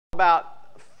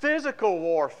about physical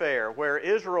warfare, where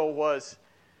Israel was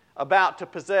about to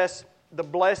possess the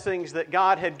blessings that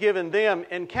God had given them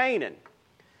in Canaan.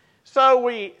 So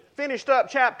we finished up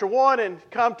chapter 1 and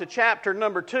come to chapter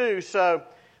number 2, so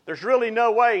there's really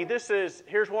no way.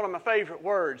 Here's one of my favorite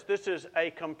words, this is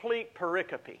a complete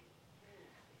pericope.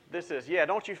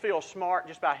 Don't you feel smart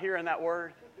just by hearing that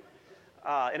word?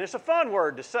 And it's a fun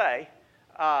word to say.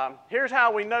 Here's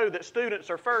how we know that students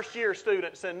are first-year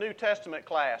students in New Testament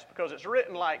class, because it's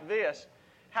written like this.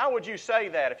 How would you say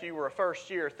that if you were a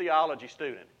first-year theology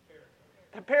student?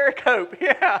 Pericope,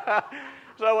 yeah.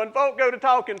 So when folk go to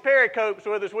talking pericopes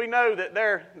with us, we know that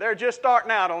they're just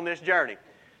starting out on this journey.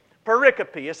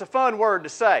 Pericope, it's a fun word to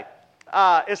say.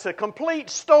 It's a complete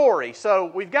story,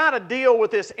 so we've got to deal with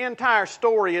this entire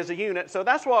story as a unit, so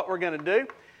that's what we're going to do.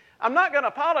 I'm not going to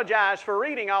apologize for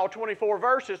reading all 24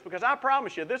 verses, because I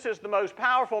promise you, this is the most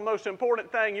powerful, most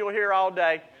important thing you'll hear all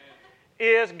day,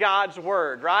 is God's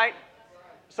Word, right?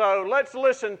 So let's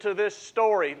listen to this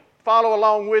story. Follow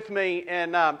along with me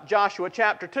in Joshua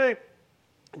chapter 2.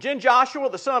 Then Joshua,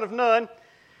 the son of Nun,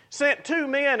 sent 2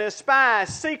 men as spies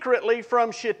secretly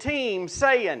from Shittim,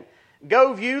 saying,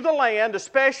 "Go view the land,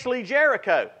 especially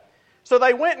Jericho." So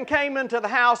they went and came into the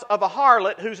house of a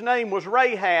harlot whose name was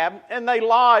Rahab, and they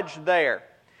lodged there.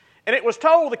 And it was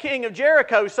told the king of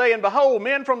Jericho, saying, "Behold,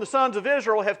 men from the sons of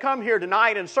Israel have come here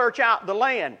tonight and search out the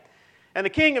land." And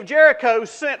the king of Jericho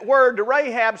sent word to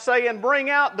Rahab, saying, "Bring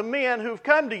out the men who've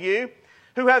come to you,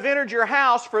 who have entered your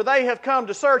house, for they have come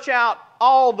to search out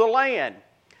all the land."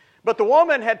 But the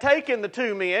woman had taken the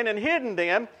 2 men and hidden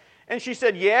them, and she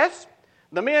said, "Yes,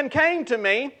 the men came to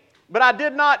me, but I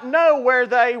did not know where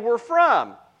they were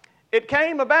from. It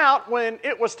came about when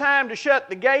it was time to shut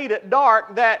the gate at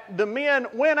dark that the men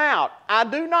went out. I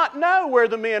do not know where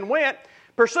the men went.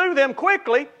 Pursue them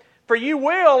quickly, for you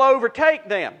will overtake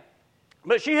them."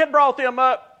 But she had brought them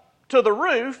up to the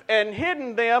roof and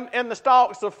hidden them in the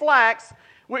stalks of flax,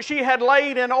 which she had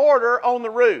laid in order on the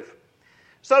roof.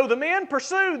 So the men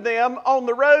pursued them on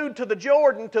the road to the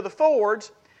Jordan to the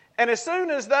fords, and as soon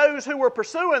as those who were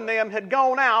pursuing them had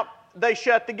gone out, they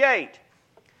shut the gate.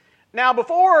 Now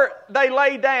before they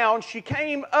lay down, she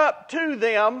came up to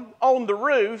them on the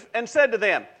roof and said to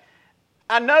them,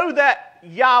 "I know that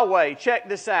Yahweh," check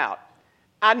this out,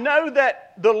 "I know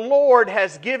that the Lord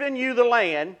has given you the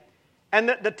land, and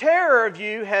that the terror of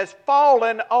you has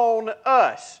fallen on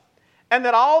us, and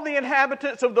that all the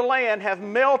inhabitants of the land have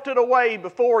melted away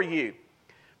before you.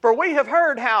 For we have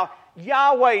heard how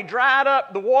Yahweh dried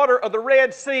up the water of the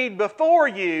Red Sea before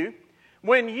you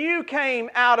when you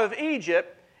came out of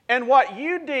Egypt, and what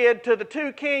you did to the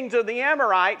 2 kings of the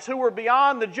Amorites who were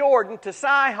beyond the Jordan, to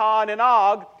Sihon and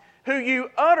Og, who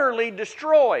you utterly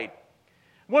destroyed.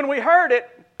 When we heard it,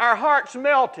 our hearts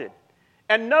melted,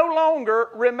 and no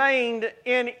longer remained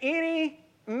in any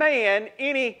man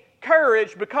any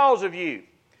courage because of you.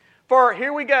 For,"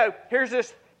 here we go, here's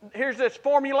this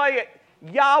formulaic,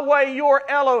 "Yahweh your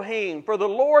Elohim, for the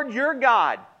Lord your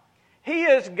God, He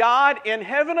is God in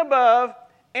heaven above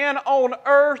and on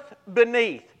earth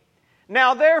beneath.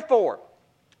 Now therefore,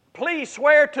 please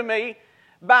swear to me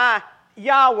by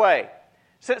Yahweh,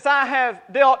 since I have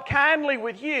dealt kindly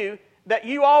with you, that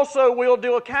you also will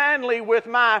deal kindly with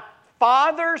my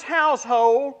father's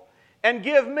household, and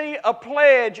give me a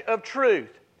pledge of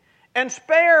truth. And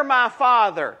spare my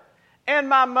father and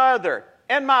my mother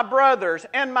and my brothers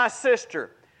and my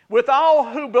sister, with all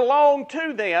who belong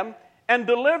to them, and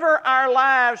deliver our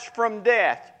lives from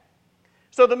death."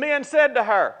 So the men said to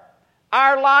her,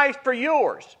 "Our life for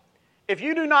yours, if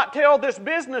you do not tell this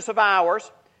business of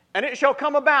ours, and it shall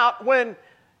come about when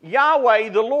Yahweh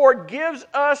the Lord gives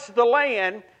us the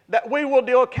land, that we will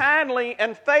deal kindly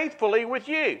and faithfully with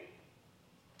you."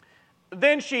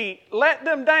 Then she let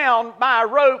them down by a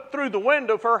rope through the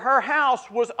window, for her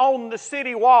house was on the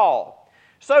city wall,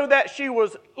 so that she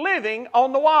was living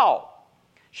on the wall.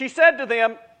 She said to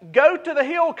them, "Go to the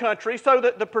hill country, so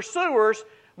that the pursuers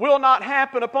will not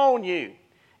happen upon you,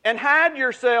 and hide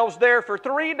yourselves there for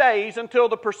 3 days until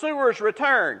the pursuers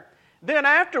return. Then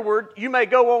afterward you may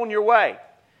go on your way."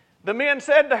 The men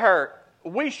said to her,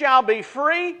 "We shall be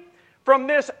free from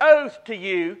this oath to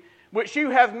you, which you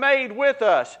have made with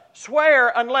us.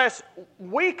 Swear unless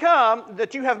we come,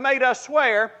 that you have made us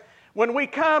swear, when we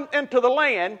come into the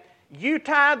land, you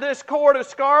tie this cord of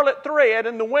scarlet thread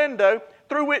in the window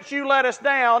through which you let us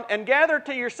down, and gather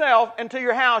to yourself and to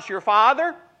your house your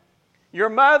father, your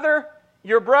mother,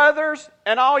 your brothers,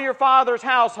 and all your father's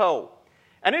household.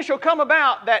 And it shall come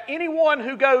about that anyone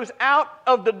who goes out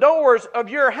of the doors of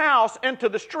your house into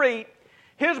the street,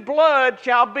 his blood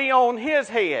shall be on his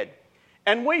head,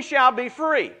 and we shall be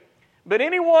free. But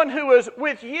anyone who is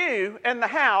with you in the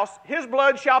house, his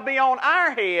blood shall be on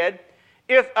our head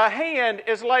if a hand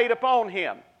is laid upon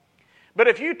him. But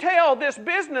if you tell this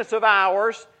business of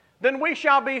ours, then we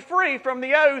shall be free from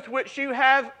the oath which you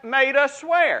have made us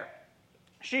swear.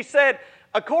 She said,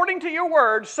 according to your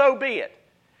word, so be it.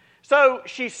 So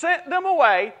she sent them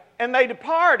away, and they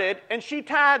departed, and she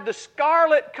tied the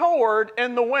scarlet cord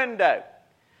in the window.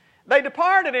 They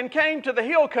departed and came to the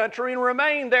hill country and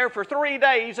remained there for 3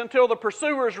 days until the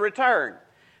pursuers returned.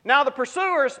 Now the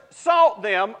pursuers sought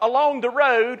them along the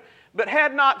road, but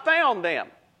had not found them.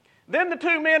 Then the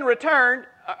two men returned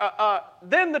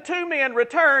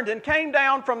and came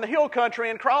down from the hill country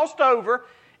and crossed over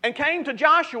and came to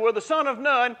Joshua the son of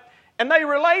Nun, and they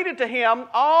related to him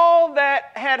all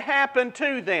that had happened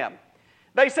to them.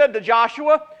 They said to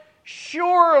Joshua,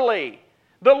 surely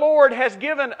the Lord has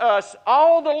given us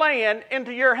all the land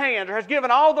into your hands, or has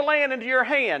given all the land into your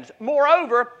hands.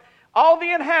 Moreover, all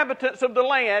the inhabitants of the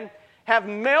land have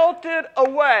melted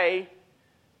away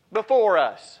before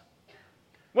us.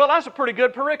 Well, that's a pretty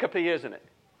good pericope, isn't it?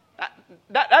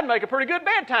 That'd make a pretty good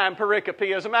bedtime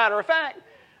pericope, as a matter of fact.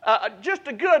 Just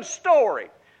a good story.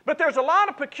 But there's a lot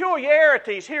of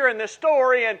peculiarities here in this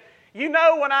story, and you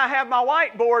know when I have my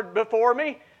whiteboard before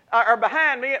me, or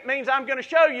behind me, it means I'm going to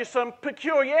show you some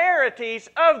peculiarities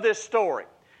of this story.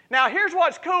 Now, here's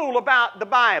what's cool about the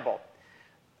Bible.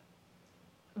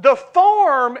 The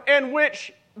form in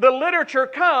which the literature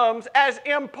comes as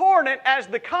important as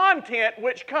the content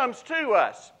which comes to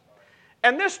us.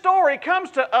 And this story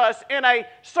comes to us in a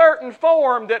certain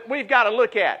form that we've got to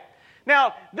look at.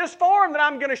 Now, this form that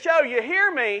I'm going to show you,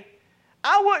 hear me,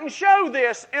 I wouldn't show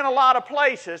this in a lot of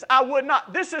places. I would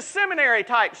not. This is seminary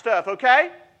type stuff,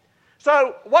 okay?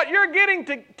 So what you're getting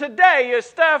today is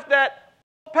stuff that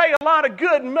you pay a lot of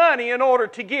good money in order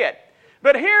to get.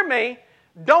 But hear me,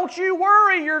 don't you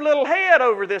worry your little head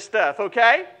over this stuff,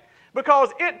 okay?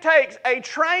 Because it takes a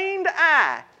trained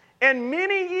eye and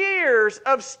many years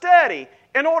of study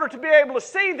in order to be able to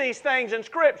see these things in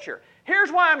Scripture.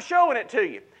 Here's why I'm showing it to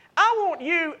you. I want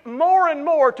you more and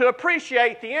more to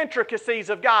appreciate the intricacies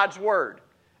of God's Word.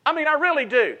 I mean, I really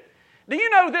do. Do you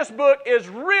know this book is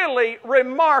really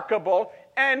remarkable?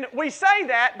 And we say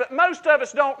that, but most of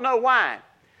us don't know why.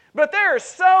 But there is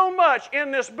so much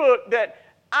in this book that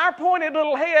our pointed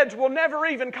little heads will never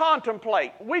even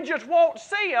contemplate. We just won't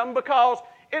see them because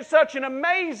it's such an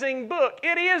amazing book.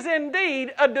 It is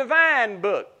indeed a divine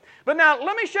book. But now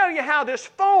let me show you how this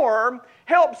form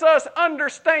helps us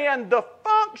understand the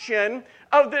function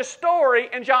of this story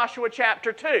in Joshua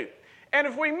chapter 2. And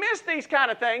if we miss these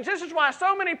kind of things, this is why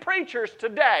so many preachers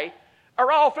today are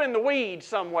off in the weeds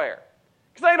somewhere.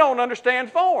 Because they don't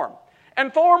understand form.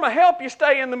 And form will help you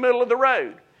stay in the middle of the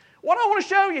road. What I want to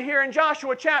show you here in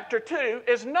Joshua chapter 2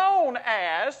 is known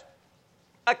as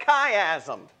a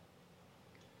chiasm.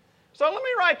 So let me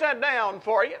write that down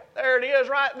for you. There it is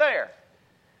right there.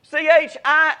 C-H-I-A-S-M,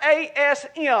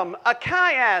 a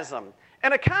chiasm.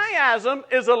 And a chiasm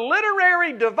is a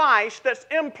literary device that's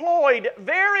employed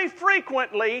very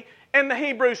frequently in the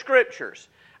Hebrew Scriptures.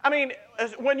 I mean,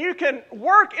 when you can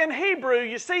work in Hebrew,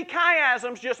 you see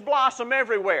chiasms just blossom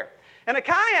everywhere. And a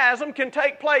chiasm can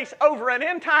take place over an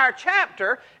entire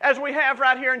chapter, as we have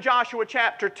right here in Joshua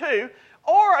chapter 2,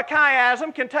 or a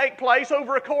chiasm can take place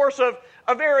over a course of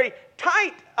a very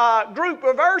tight group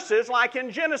of verses, like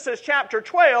in Genesis chapter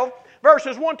 12,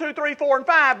 verses 1, 2, 3, 4, and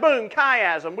 5, boom,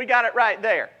 chiasm. We got it right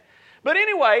there. But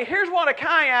anyway, here's what a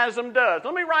chiasm does.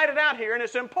 Let me write it out here, and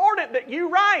it's important that you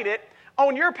write it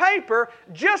on your paper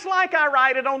just like I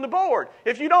write it on the board.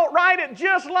 If you don't write it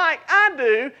just like I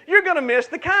do, you're going to miss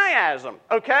the chiasm,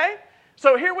 okay?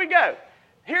 So here we go.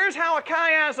 Here's how a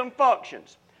chiasm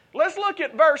functions. Let's look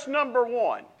at verse number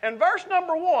 1. In verse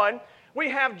number 1, we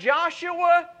have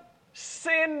Joshua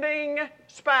sending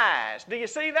spies. Do you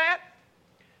see that?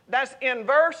 That's in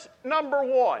verse number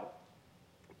 1.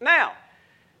 Now,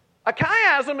 a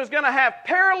chiasm is going to have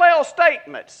parallel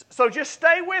statements. So just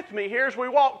stay with me here as we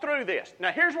walk through this.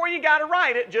 Now, here's where you got to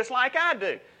write it just like I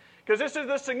do, because this is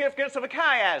the significance of a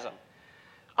chiasm.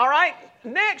 All right,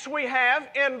 next we have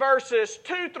in verses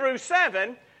 2 through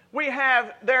 7, we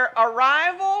have their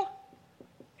arrival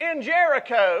in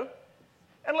Jericho,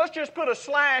 and let's just put a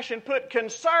slash and put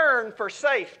concern for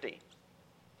safety.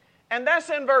 And that's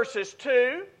in verses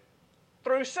 2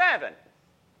 through 7.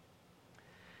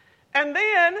 And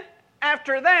then,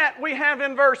 after that, we have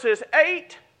in verses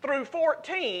 8 through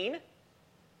 14,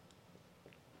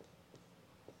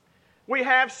 we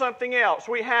have something else.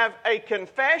 We have a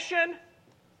confession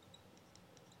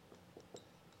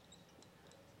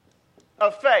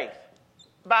of faith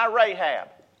by Rahab.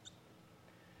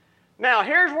 Now,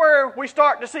 here's where we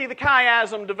start to see the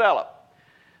chiasm develop.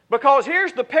 Because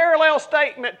here's the parallel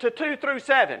statement to 2 through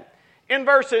 7. In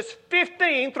verses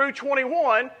 15 through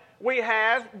 21, we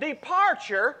have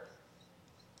departure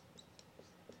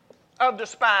of the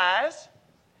spies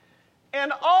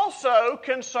and also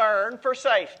concern for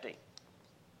safety.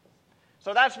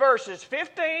 So that's verses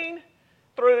 15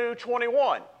 through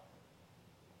 21.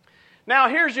 Now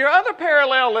here's your other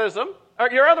parallelism, or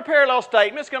your other parallel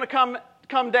statement. It's going to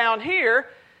come down here,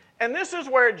 and this is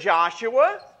where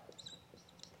Joshua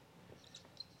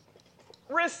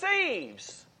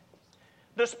receives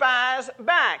the spies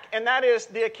back, and that is,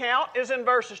 the account is in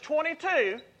verses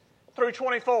 22 through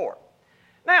 24.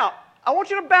 Now, I want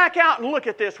you to back out and look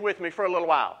at this with me for a little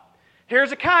while.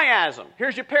 Here's a chiasm.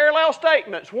 Here's your parallel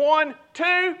statements. 1,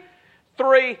 2,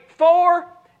 3, 4,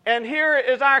 and here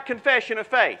is our confession of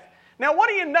faith. Now, what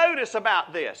do you notice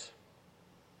about this?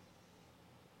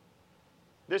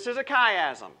 This is a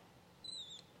chiasm.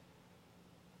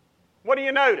 What do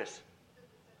you notice?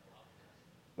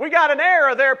 We got an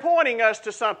arrow there pointing us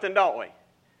to something, don't we?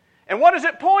 And what is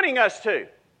it pointing us to?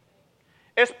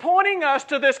 It's pointing us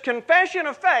to this confession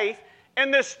of faith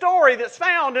and this story that's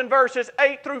found in verses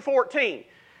 8 through 14.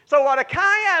 So what a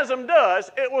chiasm does,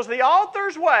 it was the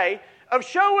author's way of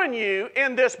showing you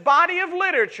in this body of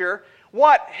literature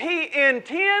what he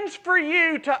intends for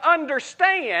you to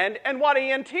understand and what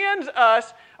he intends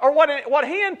us, or what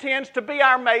he intends to be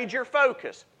our major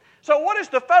focus. So what is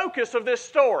the focus of this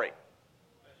story?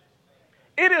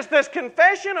 It is this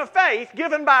confession of faith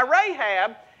given by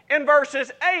Rahab in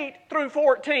verses 8 through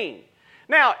 14.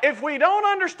 Now, if we don't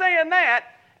understand that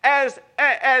as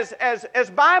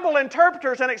Bible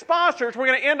interpreters and expositors, we're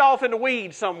going to end off in the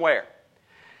weeds somewhere.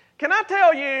 Can I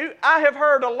tell you, I have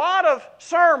heard a lot of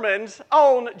sermons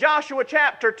on Joshua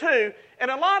chapter 2,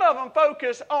 and a lot of them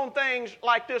focus on things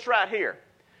like this right here.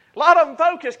 A lot of them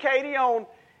focus, Katie, on,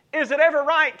 is it ever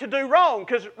right to do wrong?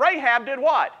 Because Rahab did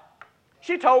what?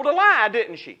 She told a lie,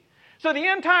 didn't she? So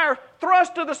the entire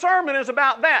thrust of the sermon is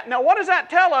about that. Now, what does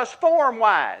that tell us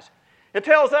form-wise? It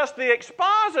tells us the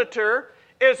expositor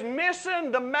is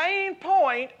missing the main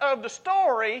point of the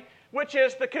story, which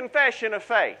is the confession of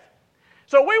faith.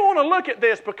 So we want to look at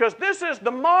this because this is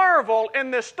the marvel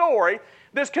in this story,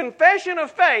 this confession of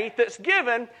faith that's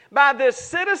given by this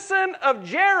citizen of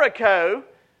Jericho,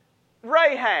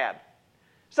 Rahab.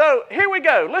 So here we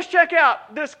go. Let's check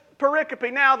out this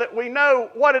pericope now that we know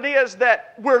what it is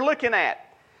that we're looking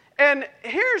at. And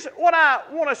here's what I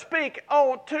want to speak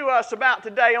to us about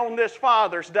today on this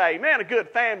Father's Day. Man, a good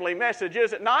family message,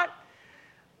 is it not?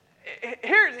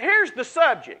 Here's the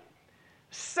subject.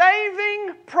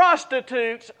 Saving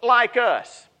prostitutes like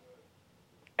us.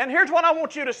 And here's what I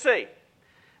want you to see.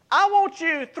 I want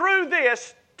you through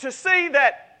this to see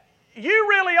that you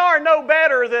really are no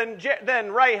better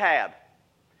than Rahab.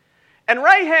 And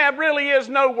Rahab really is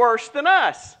no worse than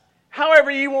us, however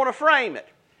you want to frame it.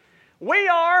 We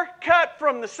are cut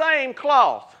from the same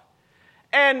cloth.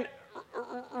 And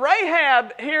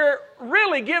Rahab here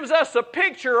really gives us a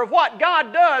picture of what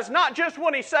God does, not just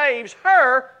when He saves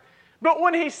her, but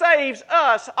when He saves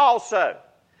us also.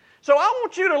 So I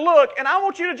want you to look, and I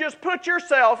want you to just put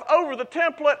yourself over the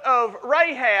template of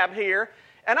Rahab here,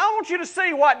 and I want you to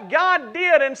see what God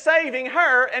did in saving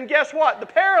her, and guess what? The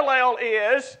parallel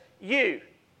is you.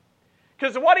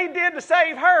 Because what He did to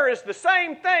save her is the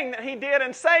same thing that He did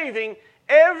in saving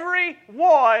every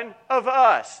one of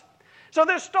us. So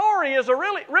this story is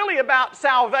really about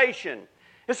salvation.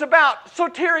 It's about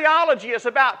soteriology. It's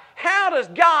about how does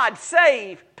God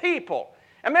save people.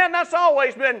 And man, that's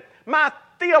always been my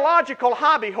theological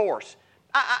hobby horse.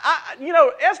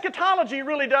 Eschatology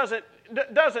really doesn't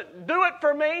do it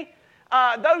for me.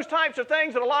 Those types of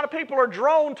things that a lot of people are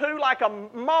drawn to, like a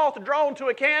moth drawn to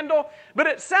a candle. But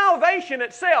it's salvation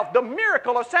itself, the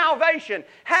miracle of salvation.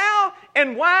 How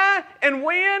and why and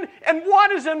when and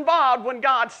what is involved when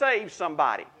God saves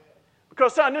somebody.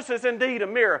 Because, son, this is indeed a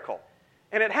miracle.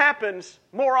 And it happens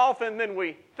more often than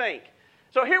we think.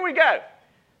 So here we go.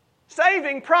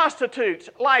 Saving prostitutes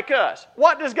like us.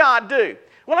 What does God do?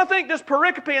 Well, I think this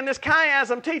pericope and this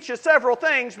chiasm teaches several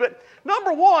things. But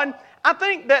number one, I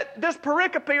think that this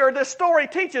pericope or this story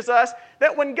teaches us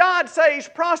that when God saves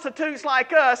prostitutes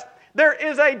like us, there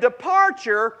is a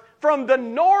departure from the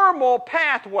normal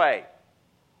pathway.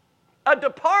 A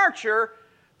departure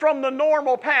from the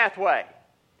normal pathway.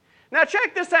 Now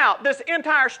check this out, this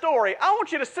entire story. I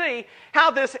want you to see how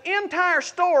this entire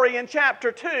story in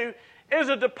chapter 2 is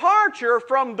a departure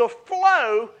from the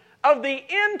flow of the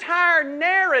entire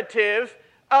narrative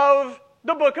of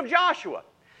the book of Joshua.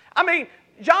 I mean,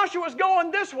 Joshua's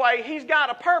going this way. He's got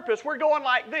a purpose. We're going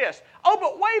like this. Oh,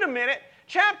 but wait a minute.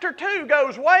 Chapter 2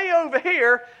 goes way over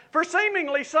here for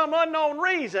seemingly some unknown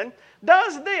reason,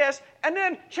 does this, and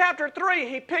then chapter 3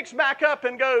 he picks back up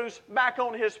and goes back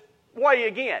on his way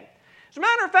again. As a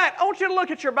matter of fact, I want you to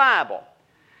look at your Bible.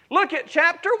 Look at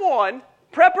chapter 1,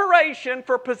 preparation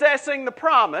for possessing the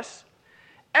promise,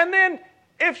 and then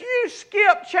if you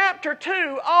skip chapter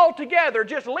 2 altogether,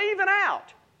 just leave it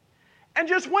out, and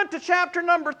just went to chapter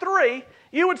number 3,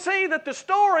 you would see that the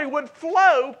story would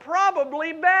flow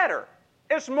probably better.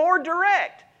 It's more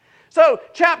direct. So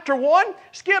chapter 1,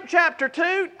 skip chapter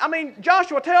 2.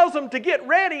 Joshua tells them to get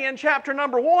ready in chapter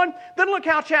number 1. Then look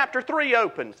how chapter 3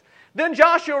 opens. Then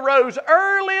Joshua rose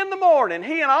early in the morning.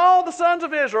 He and all the sons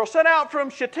of Israel set out from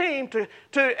Shittim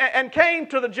and came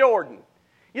to the Jordan.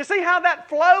 You see how that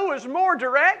flow is more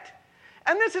direct?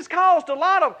 And this has caused a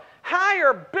lot of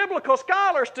higher biblical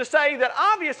scholars to say that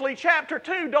obviously chapter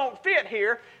 2 don't fit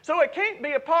here, so it can't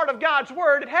be a part of God's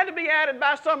Word. It had to be added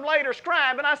by some later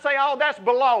scribe, and I say, oh, that's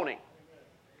baloney.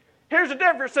 Here's the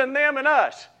difference in them and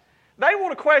us. They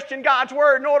want to question God's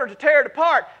Word in order to tear it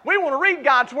apart. We want to read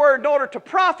God's Word in order to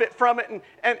profit from it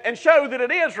and show that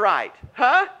it is right.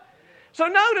 Huh? So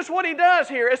notice what he does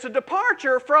here. It's a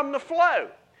departure from the flow.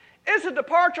 It's a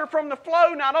departure from the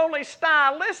flow not only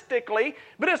stylistically,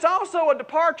 but it's also a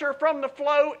departure from the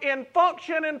flow in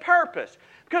function and purpose.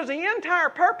 Because the entire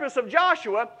purpose of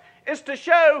Joshua is to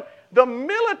show the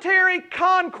military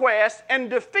conquest and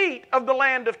defeat of the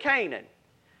land of Canaan.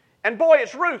 And boy,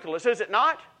 it's ruthless, is it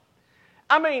not?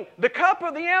 The cup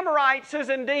of the Amorites is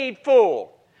indeed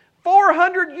full.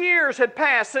 400 years had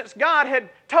passed since God had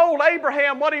told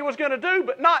Abraham what he was going to do,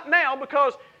 but not now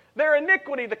because their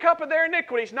iniquity, the cup of their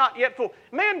iniquity is not yet full.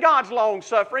 Man, God's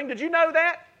long-suffering. Did you know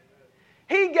that?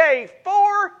 He gave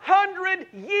 400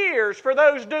 years for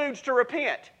those dudes to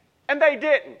repent, and they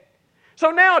didn't.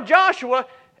 So now Joshua,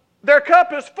 their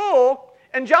cup is full,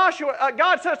 and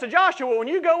God says to Joshua, when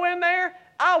you go in there,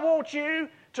 I want you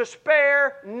to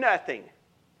spare nothing.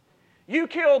 You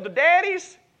kill the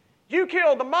daddies, you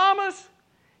kill the mamas,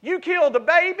 you kill the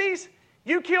babies,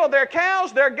 you kill their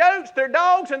cows, their goats, their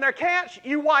dogs, and their cats,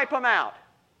 you wipe them out.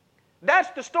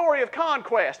 That's the story of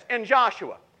conquest in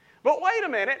Joshua. But wait a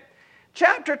minute.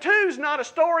 Chapter 2 is not a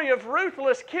story of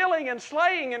ruthless killing and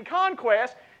slaying and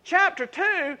conquest. Chapter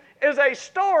 2 is a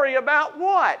story about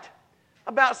what?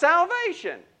 About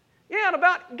salvation. Yeah, and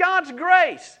about God's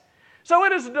grace. So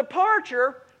it is a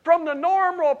departure from the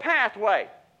normal pathway.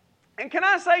 And can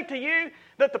I say to you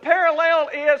that the parallel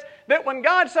is that when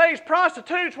God saves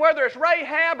prostitutes, whether it's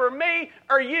Rahab or me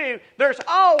or you, there's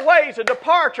always a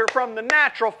departure from the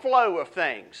natural flow of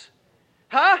things.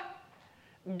 Huh?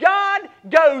 God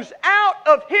goes out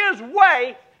of His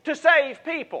way to save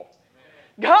people.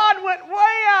 God went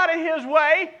way out of His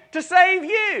way to save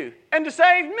you and to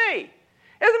save me.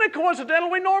 Isn't it coincidental?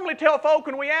 We normally tell folk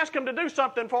when we ask them to do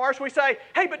something for us, we say,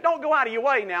 hey, but don't go out of your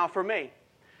way now for me.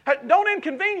 Don't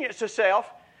inconvenience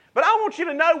yourself. But I want you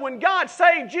to know when God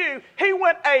saved you, He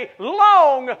went a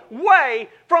long way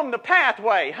from the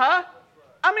pathway, huh?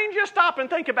 Just stop and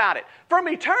think about it. From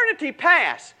eternity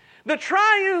past, the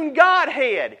triune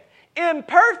Godhead in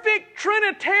perfect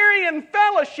Trinitarian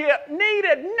fellowship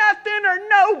needed nothing or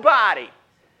nobody.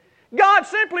 God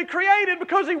simply created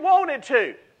because He wanted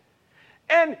to.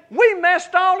 And we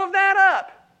messed all of that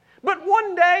up. But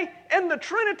one day in the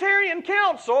Trinitarian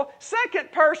Council,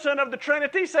 second person of the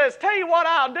Trinity says, tell you what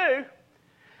I'll do.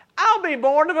 I'll be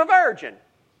born of a virgin.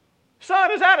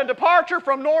 Son, is that a departure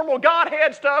from normal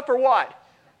Godhead stuff or what?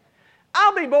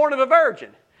 I'll be born of a virgin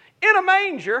in a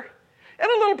manger in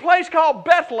a little place called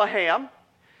Bethlehem,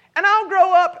 and I'll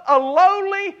grow up a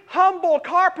lowly, humble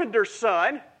carpenter's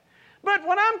son. But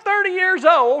when I'm 30 years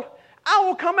old, I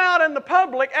will come out in the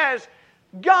public as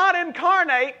God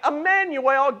incarnate,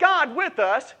 Emmanuel, God with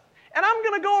us, and I'm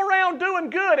going to go around doing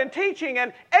good and teaching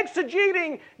and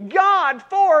exegeting God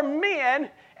for men,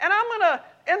 and I'm going to,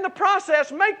 in the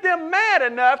process, make them mad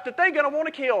enough that they're going to want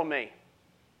to kill me.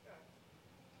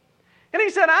 And he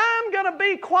said, I'm going to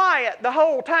be quiet the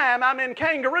whole time I'm in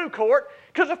kangaroo court,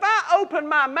 because if I open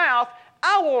my mouth,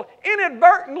 I will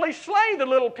inadvertently slay the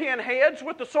little pinheads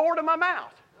with the sword of my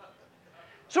mouth.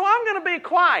 So I'm going to be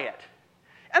quiet.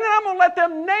 And then I'm going to let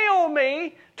them nail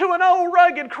me to an old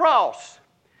rugged cross.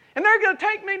 And they're going to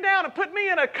take me down and put me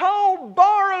in a cold,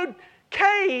 borrowed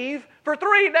cave for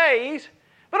 3 days.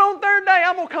 But on the third day,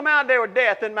 I'm going to come out there with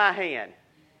death in my hand.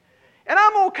 And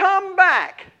I'm going to come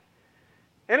back.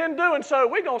 And in doing so,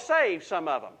 we're going to save some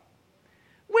of them.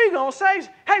 We're going to save.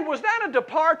 Hey, was that a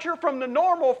departure from the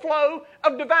normal flow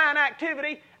of divine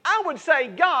activity? I would say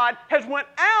God has went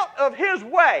out of His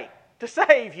way to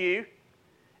save you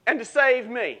and to save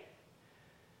me.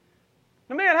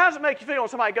 Now, man, how does it make you feel when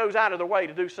somebody goes out of their way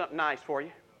to do something nice for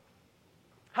you?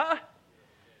 Huh?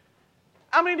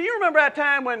 I mean, do you remember that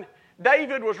time when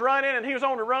David was running and he was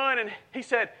on the run and he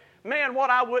said, man, what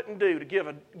I wouldn't do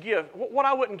to what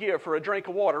I wouldn't give for a drink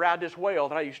of water out of this well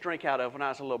that I used to drink out of when I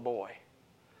was a little boy.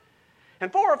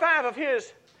 And 4 or 5 of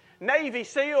his Navy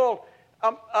SEAL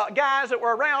guys that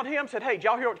were around him said, hey, did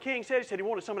y'all hear what the king said? He said he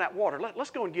wanted some of that water. Let's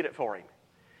go and get it for him.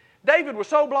 David was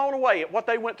so blown away at what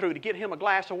they went through to get him a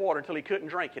glass of water until he couldn't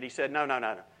drink it. He said,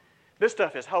 no. This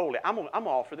stuff is holy. I'm going to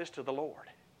offer this to the Lord.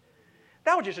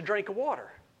 That was just a drink of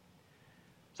water.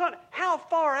 Son, how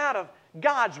far out of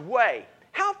God's way,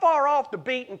 how far off the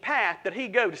beaten path did he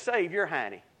go to save your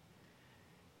honey?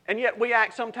 And yet we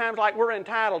act sometimes like we're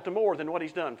entitled to more than what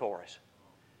he's done for us.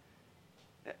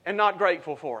 And not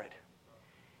grateful for it.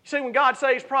 You see, when God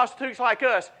saves prostitutes like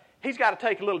us, he's got to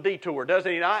take a little detour,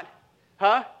 doesn't he not?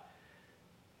 Huh?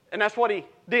 And that's what he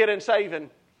did in saving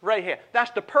Rahab.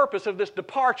 That's the purpose of this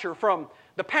departure from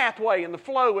the pathway and the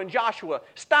flow in Joshua.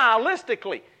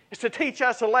 Stylistically, is to teach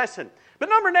us a lesson. But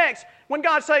number next, when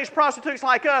God saves prostitutes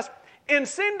like us, in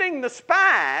sending the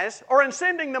spies or in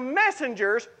sending the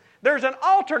messengers, there's an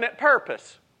alternate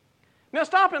purpose. Now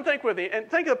stop and think with me, and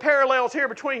think of the parallels here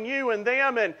between you and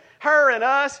them and her and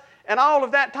us and all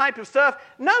of that type of stuff.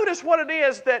 Notice what it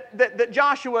is that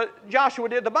Joshua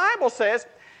did. The Bible says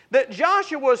that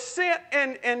Joshua sent,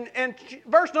 in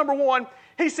verse number 1,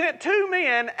 he sent 2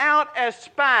 men out as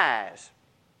spies.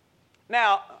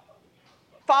 Now,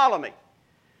 follow me.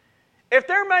 If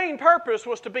their main purpose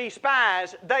was to be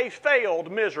spies, they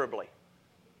failed miserably.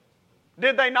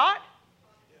 Did they not?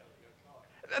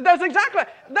 That's exactly.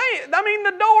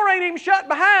 The door ain't even shut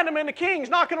behind them, and the king's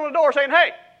knocking on the door saying,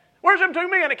 hey, where's them 2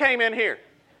 men that came in here?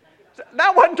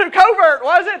 That wasn't too covert,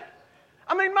 was it?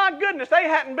 I mean, my goodness, they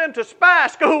hadn't been to spy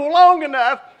school long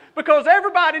enough because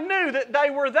everybody knew that they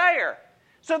were there.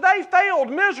 So they failed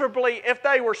miserably if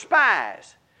they were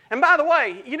spies. And by the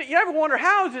way, you ever wonder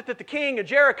how is it that the king of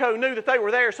Jericho knew that they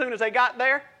were there as soon as they got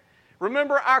there?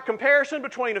 Remember our comparison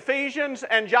between Ephesians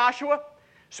and Joshua?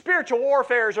 Spiritual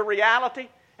warfare is a reality.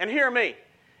 And hear me,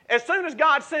 as soon as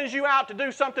God sends you out to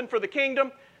do something for the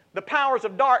kingdom, the powers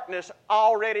of darkness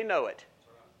already know it.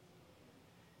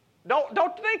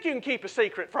 Don't think you can keep a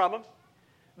secret from them.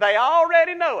 They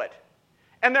already know it.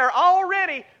 And they're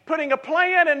already putting a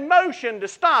plan in motion to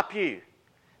stop you.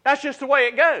 That's just the way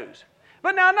it goes.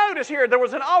 But now notice here, there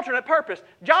was an alternate purpose.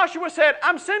 Joshua said,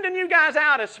 I'm sending you guys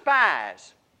out as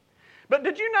spies. But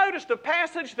did you notice the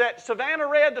passage that Savannah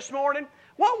read this morning?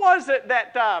 What was it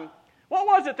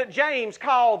that James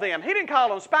called them? He didn't call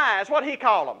them spies. What did he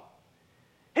call them?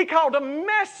 He called them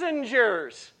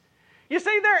messengers. You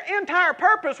see, their entire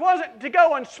purpose wasn't to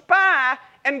go and spy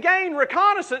and gain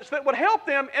reconnaissance that would help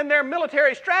them in their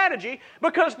military strategy,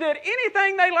 because did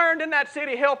anything they learned in that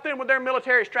city help them with their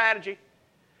military strategy?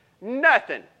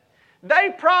 Nothing.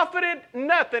 They profited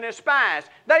nothing as spies.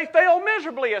 They failed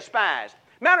miserably as spies.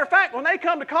 Matter of fact, when they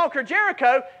come to conquer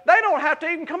Jericho, they don't have to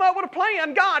even come up with a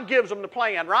plan. God gives them the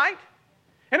plan, right?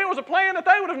 And it was a plan that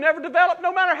they would have never developed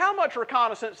no matter how much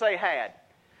reconnaissance they had.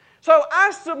 So I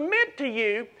submit to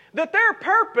you that their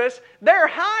purpose, their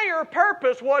higher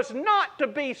purpose, was not to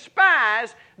be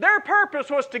spies. Their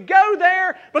purpose was to go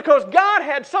there because God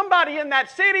had somebody in that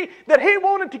city that He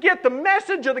wanted to get the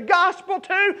message of the gospel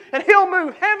to, and He'll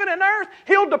move heaven and earth.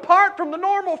 He'll depart from the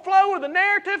normal flow of the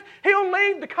narrative. He'll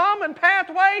leave the common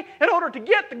pathway in order to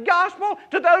get the gospel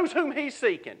to those whom He's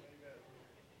seeking.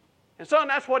 And son,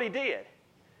 that's what He did.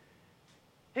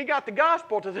 He got the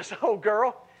gospel to this old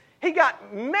girl. He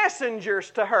got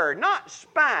messengers to her, not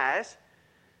spies.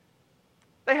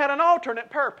 They had an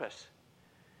alternate purpose.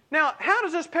 Now, how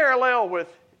does this parallel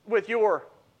with your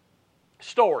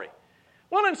story?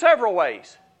 Well, in several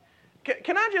ways.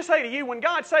 Can I just say to you, when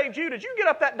God saved you, did you get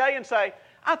up that day and say,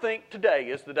 I think today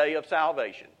is the day of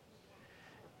salvation?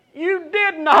 You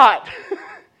did not.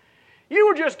 You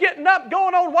were just getting up,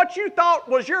 going on what you thought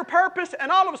was your purpose,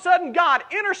 and all of a sudden God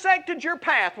intersected your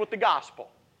path with the gospel.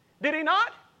 Did He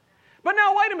not? But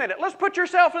now, wait a minute. Let's put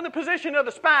yourself in the position of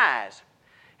the spies.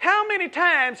 How many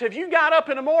times have you got up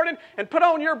in the morning and put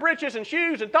on your breeches and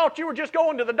shoes and thought you were just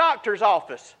going to the doctor's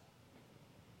office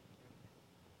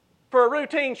for a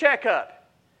routine checkup?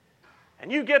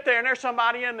 And you get there and there's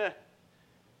somebody in the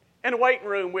waiting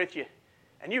room with you,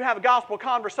 and you have a gospel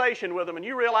conversation with them, and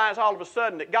you realize all of a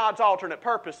sudden that God's alternate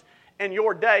purpose in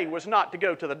your day was not to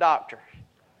go to the doctor,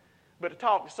 but to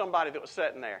talk to somebody that was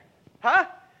sitting there. Huh?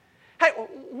 Hey,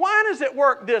 why does it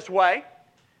work this way?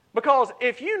 Because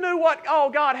if you knew what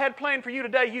all God had planned for you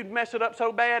today, you'd mess it up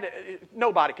so bad,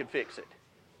 nobody could fix it.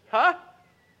 Huh?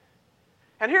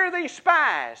 And here are these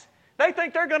spies. They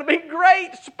think they're going to be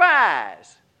great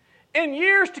spies. In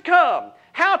years to come,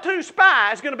 how-to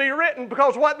spy is going to be written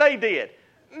because of what they did.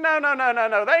 No.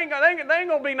 They ain't going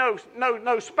to be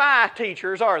no spy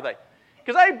teachers, are they?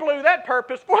 Because they blew that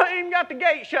purpose before they even got the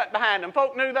gate shut behind them.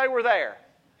 Folk knew they were there.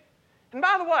 And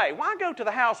by the way, why go to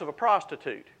the house of a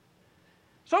prostitute?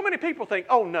 So many people think,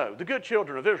 oh no, the good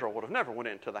children of Israel would have never went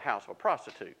into the house of a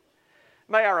prostitute.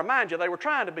 May I remind you, they were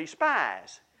trying to be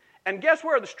spies. And guess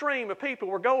where the stream of people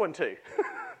were going to?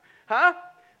 Huh?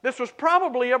 This was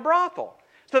probably a brothel.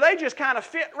 So they just kind of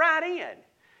fit right in.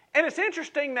 And it's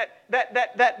interesting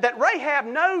that Rahab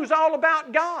knows all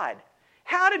about God.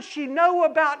 How did she know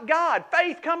about God?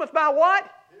 Faith cometh by what?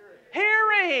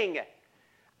 Hearing.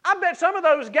 I bet some of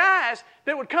those guys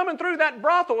that would come in through that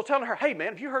brothel was telling her, hey man,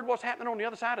 have you heard what's happening on the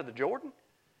other side of the Jordan?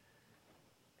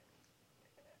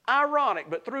 Ironic,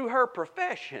 but through her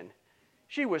profession,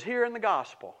 she was hearing the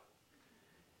gospel.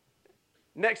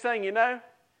 Next thing you know,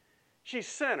 she's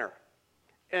center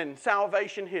in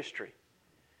salvation history.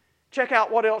 Check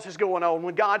out what else is going on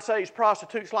when God saves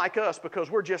prostitutes like us,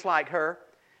 because we're just like her.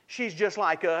 She's just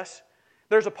like us.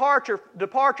 There's a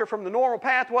departure from the normal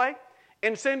pathway.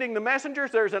 In sending the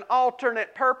messengers, there's an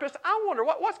alternate purpose. I wonder,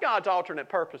 what's God's alternate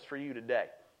purpose for you today?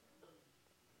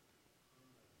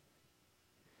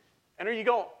 And are you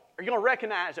going to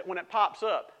recognize it when it pops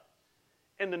up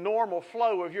in the normal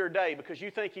flow of your day because you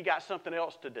think you got something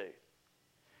else to do?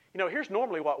 You know, here's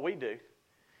normally what we do.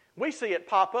 We see it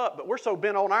pop up, but we're so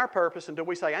bent on our purpose until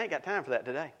we say, I ain't got time for that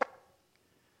today.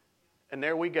 And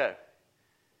there we go.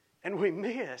 And we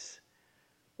miss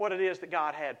what it is that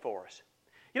God had for us.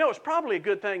 You know, it's probably a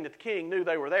good thing that the king knew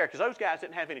they were there, because those guys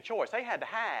didn't have any choice. They had to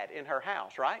hide in her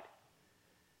house, right?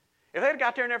 If they had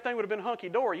got there and everything would have been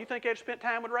hunky-dory, you think they'd have spent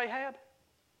time with Rahab?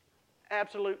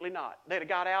 Absolutely not. They'd have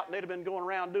got out and they'd have been going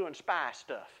around doing spy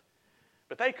stuff.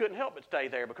 But they couldn't help but stay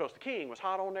there because the king was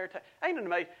hot on their tail. Ain't it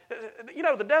amazing? You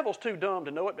know, the devil's too dumb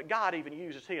to know it, but God even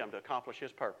uses him to accomplish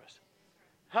his purpose.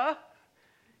 Huh?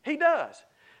 He does.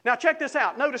 Now check this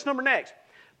out. Notice number next.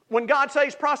 When God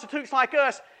saves prostitutes like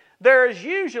us, there is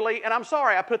usually, and I'm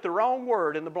sorry I put the wrong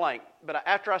word in the blank, but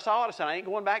after I saw it, I said I ain't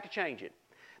going back to change it.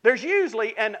 There's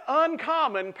usually an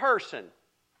uncommon person.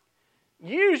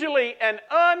 Usually an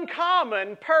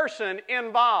uncommon person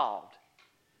involved.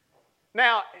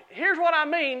 Now, here's what I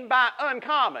mean by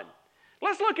uncommon.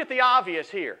 Let's look at the obvious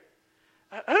here.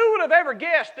 Who would have ever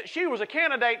guessed that she was a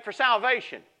candidate for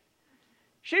salvation?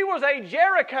 She was a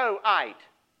Jerichoite.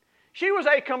 She was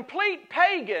a complete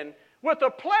pagan with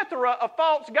a plethora of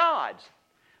false gods.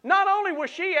 Not only was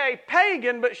she a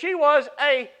pagan, but she was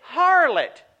a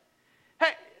harlot.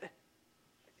 Hey,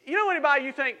 you know anybody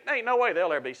you think, ain't no way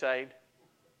they'll ever be saved?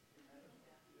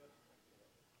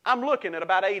 I'm looking at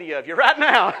about 80 of you right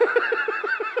now.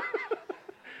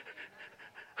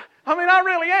 I mean, I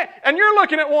really am. And you're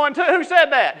looking at one too. Who said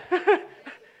that?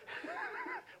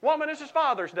 Woman, this is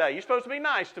Father's Day. You're supposed to be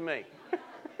nice to me.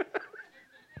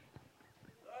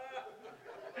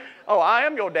 Oh, I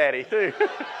am your daddy too.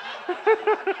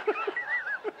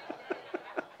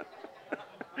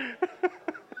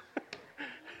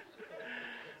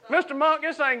 Mr. Monk,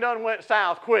 this thing done went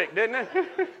south quick, didn't it?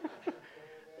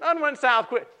 Done went south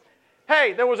quick.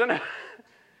 Hey, there was an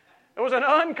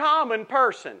uncommon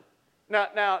person.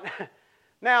 Now,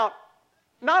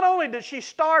 not only did she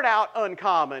start out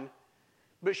uncommon,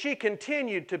 but she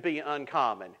continued to be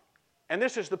uncommon. And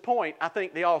this is the point I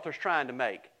think the author's trying to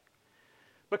make.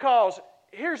 Because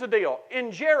here's the deal. In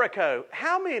Jericho,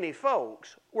 how many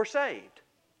folks were saved?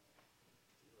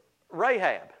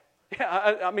 Rahab.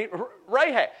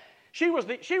 Rahab. She was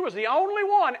the only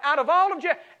one out of all of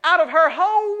out of her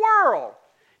whole world.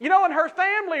 You know, and her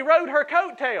family rode her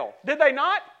coattail. Did they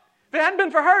not? If it hadn't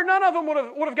been for her, none of them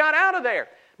would have got out of there.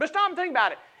 But stop and think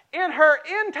about it. In her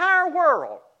entire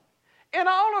world, in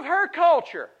all of her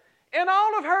culture, in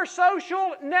all of her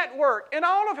social network, in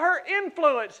all of her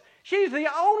influence, she's the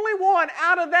only one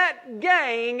out of that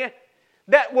gang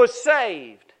that was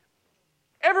saved.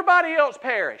 Everybody else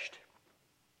perished.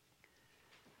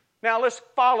 Now let's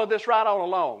follow this right on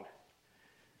along.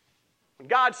 When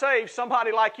God saves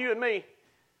somebody like you and me,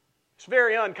 it's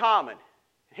very uncommon.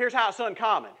 Here's how it's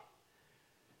uncommon.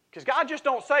 Because God just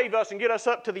don't save us and get us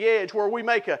up to the edge where we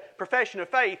make a profession of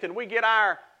faith and we get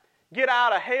our get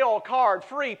out of hell card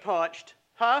free punched,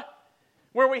 huh?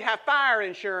 Where we have fire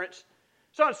insurance.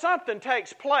 So something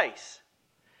takes place.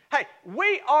 Hey,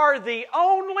 we are the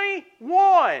only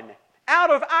one out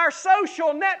of our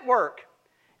social network,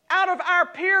 out of our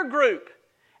peer group,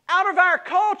 out of our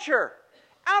culture,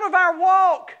 out of our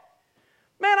walk.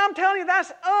 Man, I'm telling you,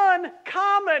 that's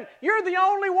uncommon. You're the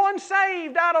only one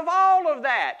saved out of all of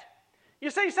that.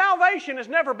 You see, salvation has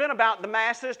never been about the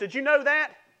masses. Did you know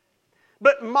that?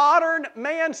 But modern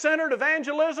man-centered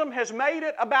evangelism has made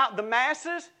it about the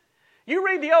masses. You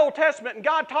read the Old Testament and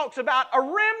God talks about a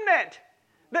remnant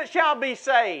that shall be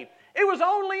saved. It was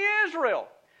only Israel.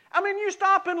 I mean, you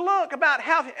stop and look about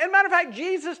how, as a matter of fact,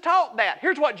 Jesus taught that.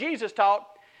 Here's what Jesus taught.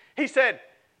 He said,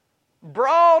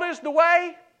 broad is the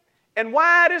way and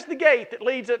wide is the gate that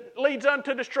leads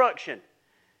unto destruction.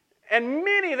 And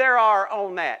many there are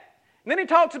on that. And then he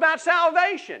talks about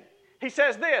salvation. He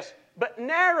says this, but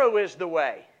narrow is the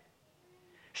way.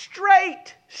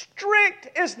 Strict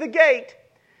is the gate.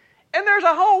 And there's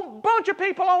a whole bunch of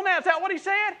people on that. Is that what he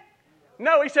said?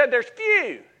 No, he said there's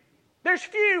few. There's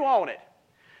few on it.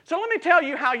 So let me tell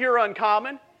you how you're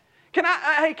uncommon. Can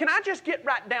I just get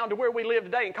right down to where we live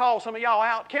today and call some of y'all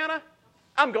out? Can I?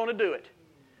 I'm going to do it.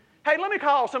 Hey, let me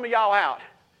call some of y'all out.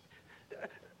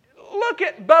 Look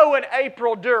at Bo and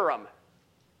April Durham.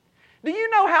 Do you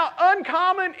know how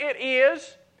uncommon it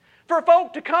is for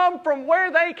folk to come from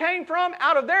where they came from,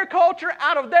 out of their culture,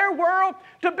 out of their world,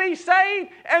 to be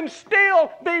saved and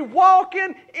still be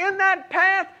walking in that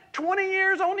path 20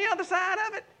 years on the other side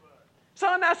of it?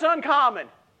 Son, that's uncommon.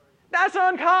 That's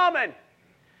uncommon.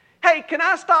 Hey, can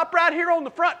I stop right here on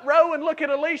the front row and look at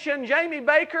Alicia and Jamie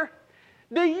Baker?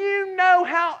 Do you know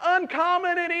how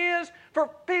uncommon it is for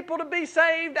people to be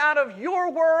saved out of your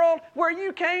world, where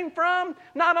you came from?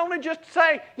 Not only just to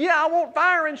say, yeah, I want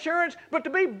fire insurance, but to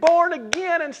be born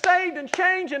again and saved and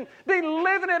changed and be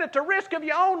living it at the risk of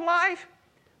your own life?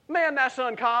 Man, that's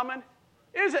uncommon.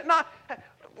 Is it not?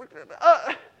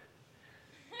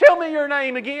 Tell me your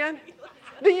name again.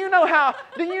 Do you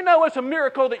know it's a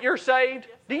miracle that you're saved?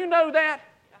 Do you know that?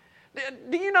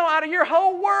 Do you know out of your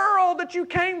whole world that you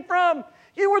came from,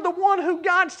 you were the one who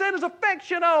God set His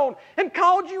affection on and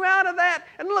called you out of that,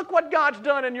 and look what God's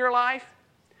done in your life.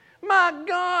 My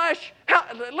gosh.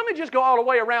 Let me just go all the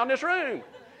way around this room.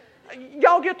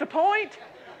 Y'all get the point?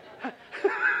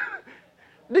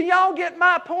 Do y'all get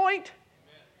my point?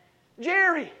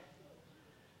 Jerry.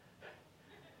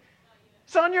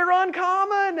 Son, you're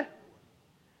uncommon.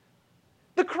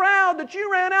 The crowd that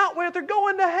you ran out with are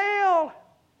going to hell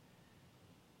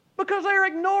because they're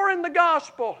ignoring the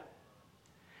gospel.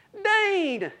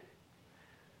 Dane,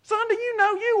 son, do you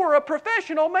know you were a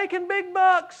professional making big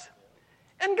bucks?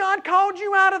 And God called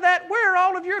you out of that. Where are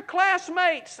all of your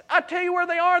classmates? I tell you where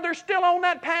they are. They're still on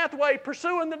that pathway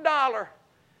pursuing the dollar.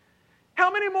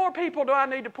 How many more people do I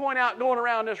need to point out going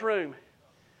around this room?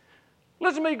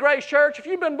 Listen to me, Grace Church. If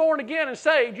you've been born again and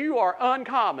saved, you are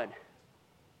uncommon.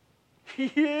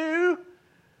 You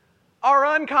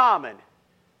are uncommon.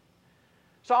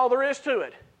 That's all there is to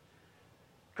it.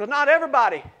 Because not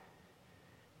everybody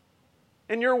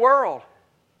in your world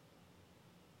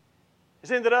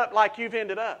has ended up like you've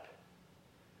ended up.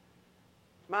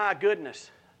 My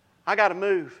goodness, I got to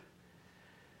move.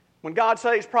 When God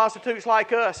saves prostitutes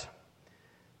like us,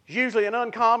 it's usually an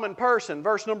uncommon person.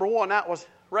 Verse number 1, that was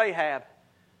Rahab.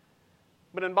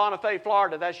 But in Bonifay,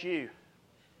 Florida, that's you.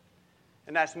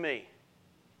 And that's me.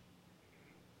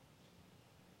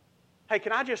 Hey,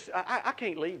 can I just, I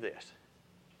can't leave this.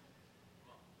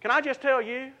 Can I just tell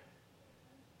you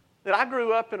that I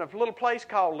grew up in a little place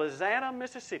called Louisiana,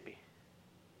 Mississippi.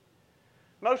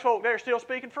 Most folk there are still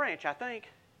speaking French, I think.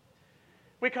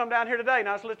 We come down here today, and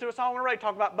I was listening to a song on the radio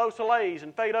talking about Beausoleils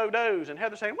and Fado Dos, and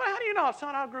Heather saying, well, how do you know,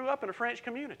 son, I grew up in a French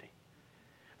community.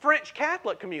 French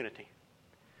Catholic community.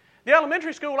 The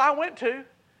elementary school I went to,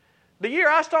 the year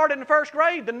I started in the first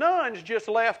grade, the nuns just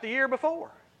left the year before.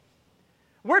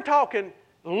 We're talking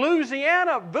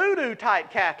Louisiana voodoo type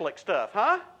Catholic stuff,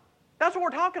 huh? That's what we're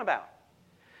talking about.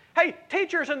 Hey,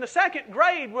 teachers in the second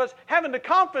grade was having to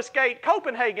confiscate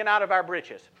Copenhagen out of our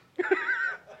britches.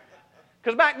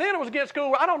 Because back then it was against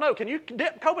school. I don't know, can you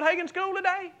dip Copenhagen school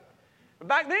today? But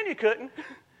back then you couldn't.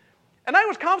 And they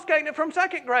was confiscating it from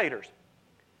second graders.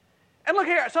 And look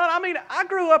here, son, I mean, I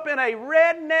grew up in a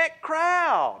redneck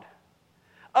crowd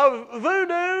of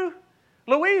voodoo,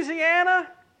 Louisiana,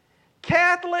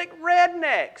 Catholic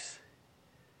rednecks.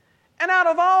 And out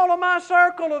of all of my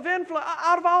circle of influence,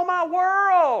 out of all my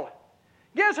world,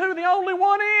 guess who the only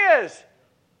one is?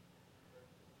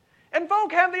 And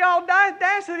folk have the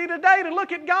audacity today to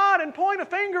look at God and point a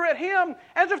finger at Him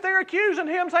as if they're accusing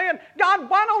Him, saying, God,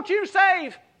 why don't you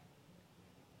save?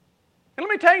 And let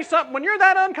me tell you something, when you're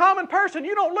that uncommon person,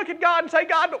 you don't look at God and say,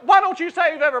 God, why don't you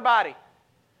save everybody?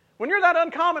 When you're that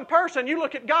uncommon person, you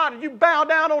look at God and you bow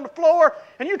down on the floor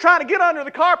and you try to get under the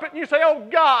carpet and you say, oh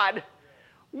God,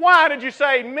 why did you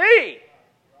save me?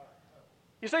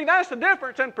 You see, that's the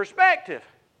difference in perspective.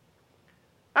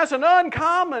 That's an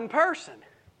uncommon person.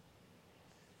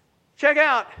 Check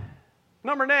out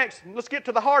number next. Let's get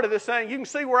to the heart of this thing. You can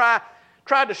see where I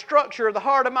tried to structure the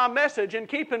heart of my message in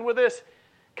keeping with this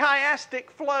chiastic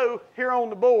flow here on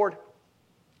the board.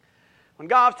 When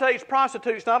God takes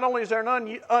prostitutes, not only is there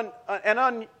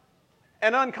an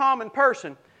uncommon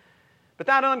person, but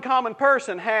that uncommon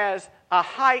person has a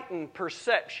heightened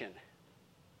perception.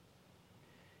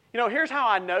 You know, here's how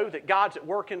I know that God's at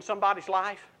work in somebody's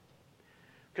life.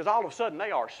 Because all of a sudden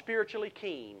they are spiritually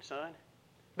keen, son.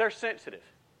 They're sensitive.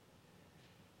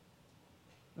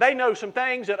 They know some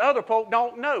things that other folk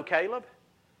don't know, Caleb.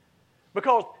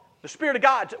 Because the Spirit of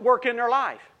God's at work in their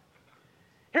life.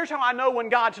 Here's how I know when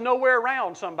God's nowhere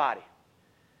around somebody.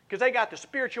 Because they got the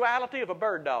spirituality of a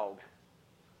bird dog.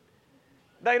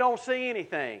 They don't see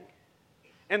anything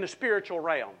in the spiritual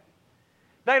realm.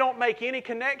 They don't make any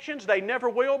connections. They never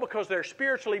will because they're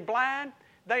spiritually blind.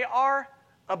 They are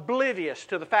oblivious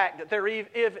to the fact that there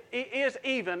is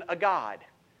even a God.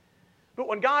 But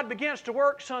when God begins to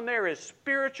work, son, there is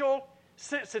spiritual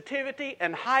sensitivity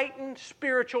and heightened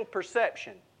spiritual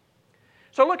perception.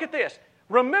 So look at this.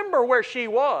 Remember where she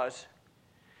was.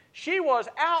 She was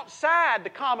outside the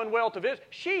commonwealth of Israel.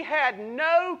 She had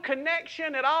no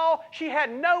connection at all. She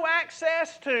had no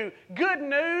access to good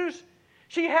news.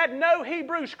 She had no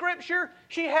Hebrew scripture.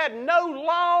 She had no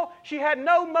law. She had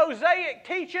no Mosaic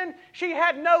teaching. She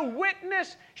had no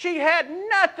witness. She had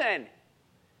nothing.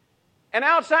 And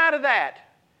outside of that,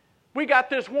 we got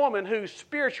this woman whose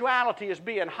spirituality is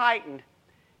being heightened,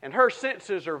 and her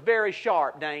senses are very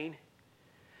sharp, Dane.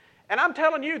 And I'm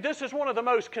telling you, this is one of the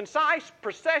most concise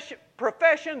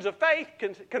professions of faith,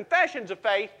 confessions of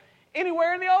faith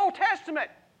anywhere in the Old Testament.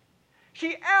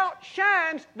 She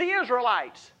outshines the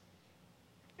Israelites.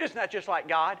 Isn't that just like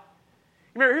God?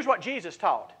 Remember, here's what Jesus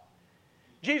taught.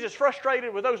 Jesus,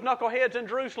 frustrated with those knuckleheads in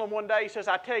Jerusalem one day, says,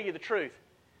 I tell you the truth.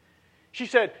 She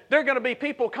said, there are going to be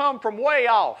people come from way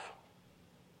off.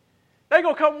 They're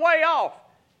going to come way off.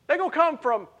 They're going to come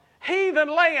from heathen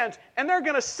lands, and they're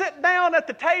going to sit down at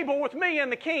the table with me in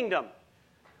the kingdom,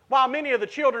 while many of the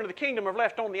children of the kingdom are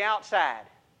left on the outside.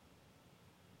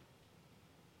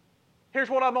 Here's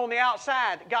what I'm on the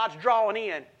outside that God's drawing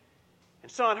in.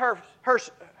 And son,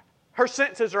 her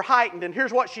senses are heightened, and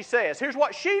here's what she says. Here's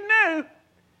what she knew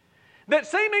that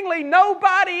seemingly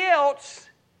nobody else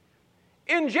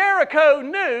in Jericho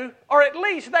knew, or at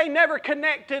least they never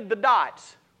connected the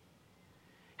dots.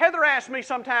 Heather asked me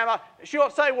sometime, she'll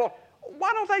say, well,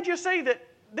 why don't they just see that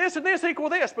this and this equal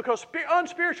this? Because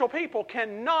unspiritual people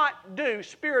cannot do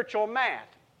spiritual math.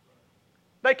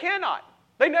 They cannot.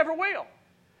 They never will.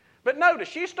 But notice,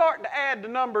 she's starting to add the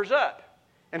numbers up.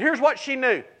 And here's what she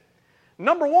knew.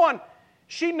 Number one,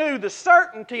 she knew the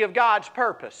certainty of God's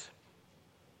purpose.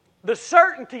 The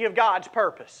certainty of God's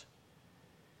purpose.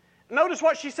 Notice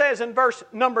what she says in verse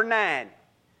number 9.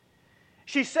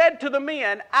 She said to the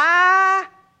men, I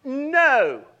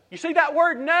know. You see that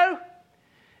word know?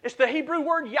 It's the Hebrew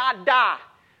word yada,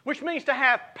 which means to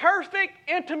have perfect,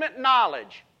 intimate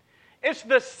knowledge. It's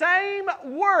the same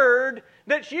word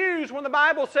that's used when the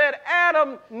Bible said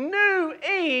Adam knew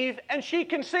Eve and she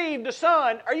conceived a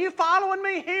son. Are you following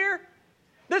me here?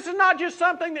 This is not just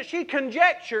something that she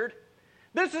conjectured.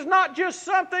 This is not just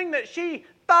something that she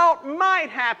thought might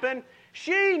happen.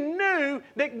 She knew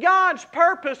that God's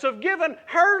purpose of giving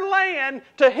her land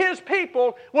to His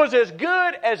people was as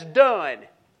good as done.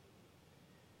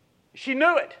 She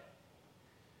knew it.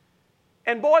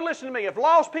 And boy, listen to me, if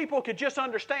lost people could just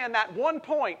understand that one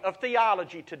point of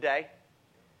theology today,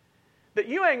 that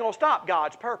you ain't going to stop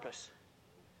God's purpose.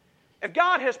 If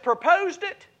God has proposed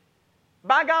it,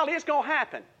 by golly, it's going to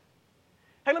happen.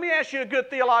 Hey, let me ask you a good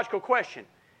theological question.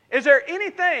 Is there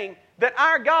anything that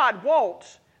our God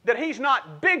wants that He's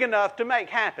not big enough to make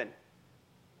happen?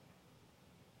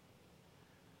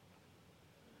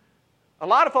 A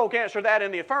lot of folk answer that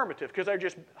in the affirmative because they're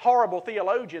just horrible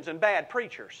theologians and bad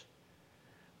preachers.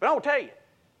 But I want to tell you,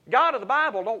 God of the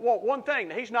Bible don't want one thing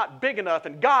that He's not big enough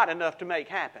and God enough to make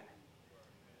happen.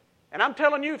 And I'm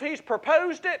telling you, if He's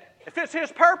proposed it, if it's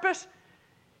His purpose,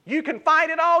 you can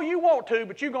fight it all you want to,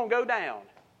 but you're going to go down.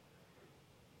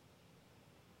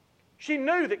 She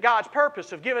knew that God's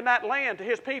purpose of giving that land to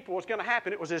His people was going to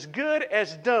happen. It was as good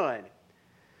as done.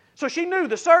 So she knew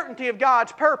the certainty of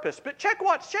God's purpose. But check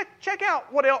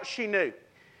out what else she knew.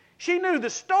 She knew the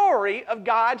story of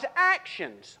God's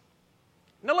actions.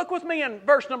 Now look with me in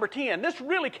verse number 10. This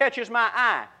really catches my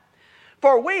eye.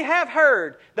 For we have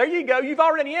heard. There you go. You've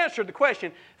already answered the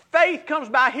question. Faith comes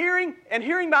by hearing, and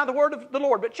hearing by the word of the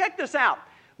Lord. But check this out.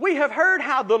 we have heard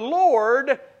how the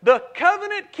Lord, the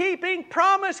covenant-keeping,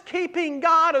 promise-keeping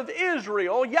God of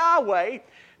Israel, Yahweh,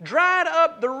 dried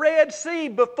up the Red Sea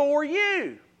before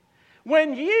you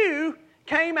when you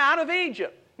came out of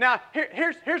Egypt. Now,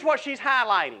 here's what she's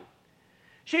highlighting.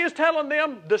 She is telling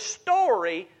them the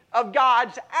story of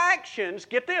God's actions.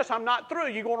 Get this, I'm not through.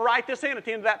 You're going to write this in at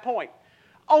the end of that point.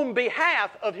 On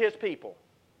behalf of His people.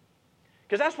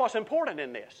 Because that's what's important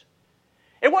in this.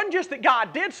 It wasn't just that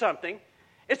God did something.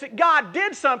 It's that God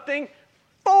did something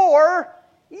for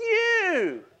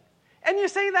you. And you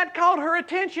see, that caught her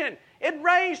attention. It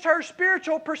raised her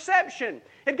spiritual perception.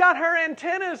 It got her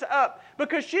antennas up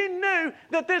because she knew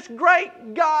that this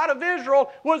great God of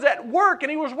Israel was at work,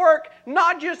 and He was work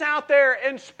not just out there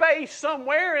in space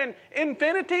somewhere in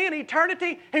infinity and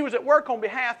eternity. He was at work on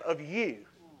behalf of you.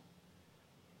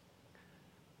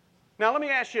 Now let me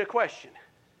ask you a question.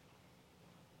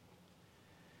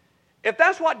 If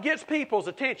that's what gets people's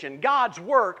attention, God's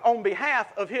work on behalf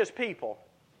of His people,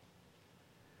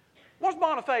 what's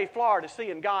Bonifay, Florida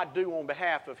seeing God do on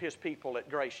behalf of His people at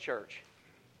Grace Church?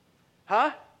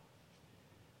 Huh?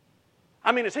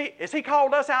 I mean, has He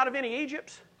called us out of any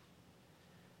Egypts?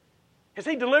 Has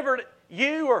He delivered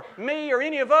you or me or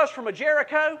any of us from a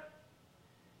Jericho?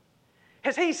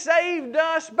 Has He saved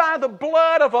us by the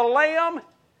blood of a lamb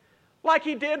like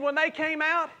He did when they came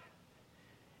out?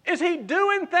 Is He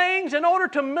doing things in order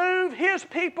to move His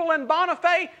people in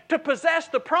Bonifay to possess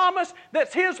the promise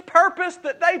that's His purpose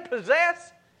that they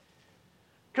possess?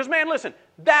 Because, man, listen,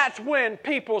 that's when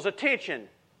people's attention,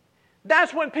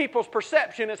 that's when people's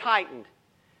perception is heightened.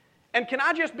 And can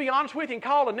I just be honest with you and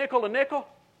call a nickel a nickel?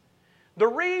 The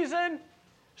reason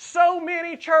so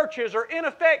many churches are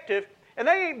ineffective and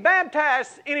they ain't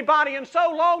baptized anybody in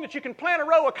so long that you can plant a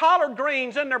row of collard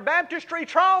greens in their baptistry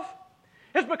trough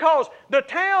is because the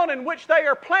town in which they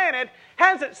are planted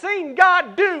hasn't seen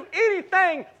God do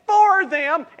anything for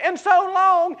them in so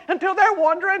long until they're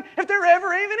wondering if there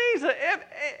ever even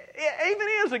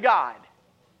is a God.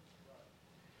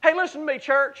 Hey, listen to me,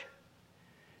 church.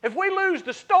 If we lose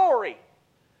the story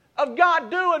of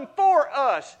God doing for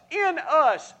us, in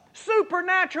us,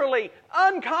 supernaturally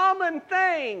uncommon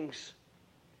things,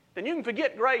 then you can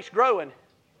forget grace growing.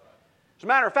 As a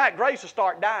matter of fact, grace will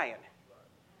start dying.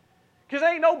 Because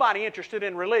ain't nobody interested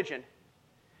in religion.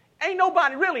 Ain't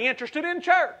nobody really interested in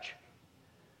church.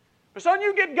 But son,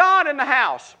 you get God in the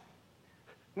house.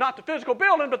 Not the physical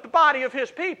building, but the body of His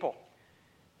people.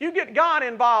 You get God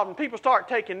involved and people start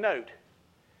taking note.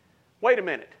 Wait a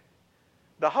minute.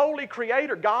 The holy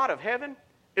Creator God of heaven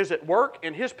is at work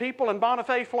in His people in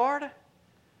Bonifay, Florida?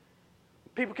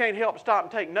 People can't help but stop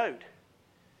and take note.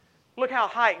 Look how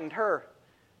heightened her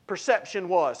perception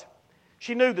was.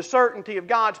 She knew the certainty of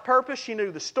God's purpose. She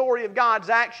knew the story of God's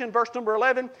action. Verse number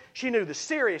 11, she knew the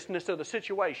seriousness of the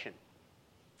situation.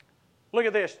 Look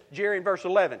at this, Jerry, in verse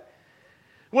 11.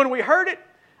 When we heard it,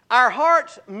 our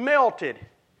hearts melted,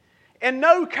 and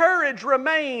no courage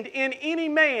remained in any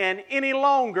man any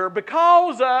longer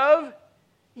because of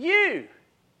you.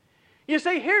 You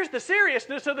see, here's the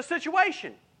seriousness of the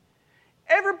situation.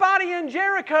 Everybody in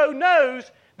Jericho knows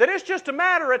that it's just a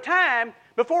matter of time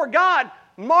before God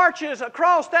marches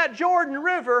across that Jordan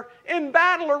River in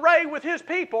battle array with His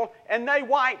people, and they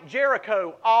wipe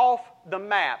Jericho off the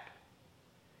map.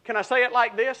 Can I say it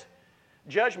like this?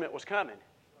 Judgment was coming.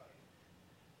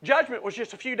 Judgment was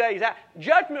just a few days out.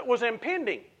 Judgment was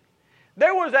impending.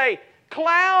 There was a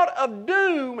cloud of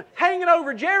doom hanging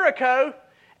over Jericho,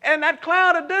 and that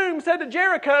cloud of doom said to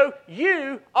Jericho,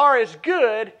 you are as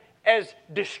good as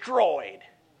destroyed.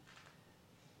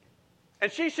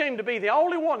 And she seemed to be the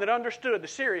only one that understood the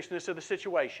seriousness of the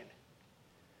situation.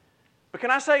 But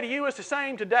can I say to you, it's the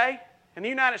same today in the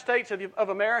United States of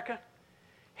America?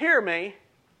 Hear me.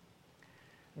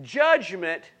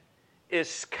 Judgment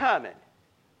is coming.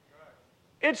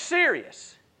 It's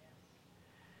serious.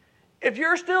 If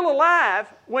you're still alive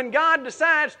when God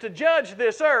decides to judge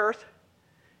this earth,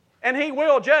 and He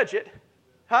will judge it,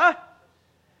 huh?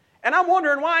 And I'm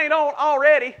wondering why He don't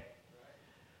already.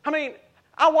 I mean,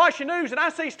 I watch the news and I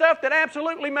see stuff that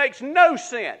absolutely makes no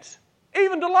sense.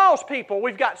 Even to lost people,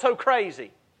 we've got so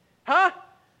crazy. Huh?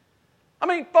 I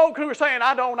mean, folk who are saying,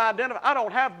 I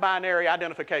don't have binary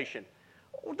identification.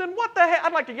 Well, then what the heck?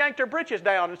 I'd like to yank their britches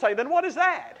down and say, then what is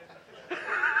that?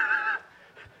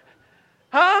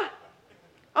 Huh?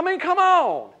 I mean, come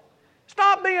on.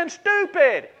 Stop being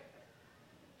stupid.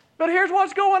 But here's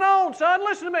what's going on, son.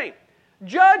 Listen to me.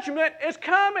 Judgment is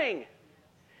coming.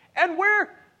 And we're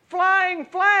flying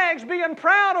flags, being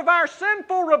proud of our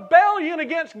sinful rebellion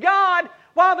against God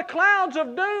while the clouds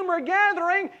of doom are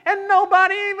gathering and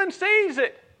nobody even sees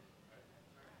it.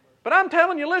 But I'm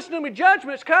telling you, listen to me,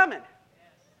 judgment's coming.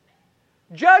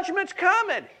 Judgment's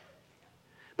coming.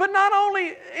 But not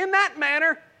only in that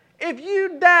manner, if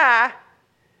you die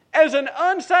as an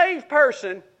unsaved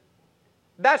person,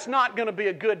 that's not going to be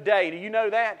a good day. Do you know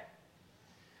that?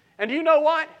 And do you know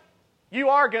what? You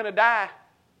are going to die.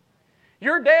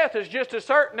 Your death is just as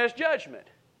certain as judgment.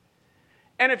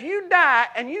 And if you die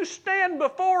and you stand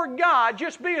before God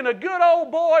just being a good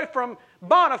old boy from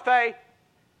Bonifay,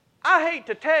 I hate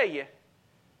to tell you,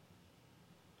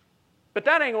 but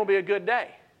that ain't going to be a good day.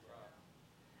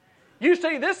 You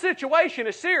see, this situation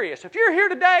is serious. If you're here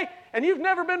today and you've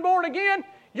never been born again,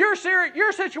 your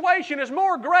situation is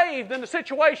more grave than the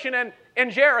situation in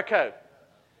Jericho.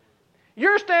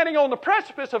 You're standing on the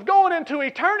precipice of going into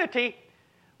eternity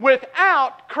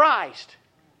without Christ.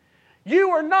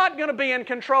 You are not going to be in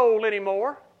control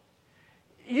anymore.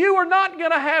 You are not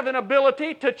going to have an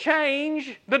ability to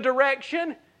change the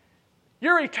direction.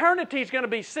 Your eternity is going to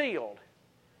be sealed.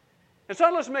 And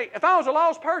so listen to me, if I was a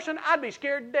lost person, I'd be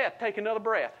scared to death to take another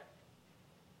breath.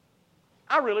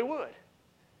 I really would.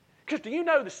 Because do you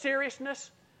know the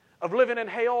seriousness of living in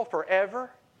hell forever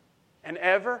and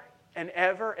ever and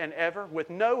ever and ever with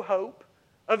no hope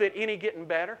of it any getting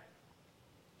better?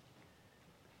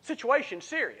 Situation's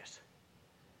serious.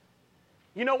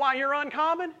 You know why you're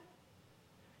uncommon?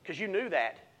 Because you knew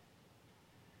that.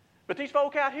 But these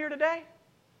folk out here today,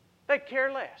 they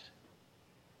care less.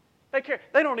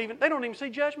 They don't even see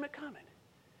judgment coming.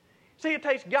 See, it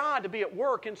takes God to be at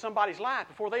work in somebody's life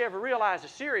before they ever realize the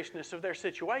seriousness of their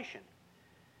situation.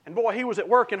 And boy, He was at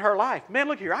work in her life. Man,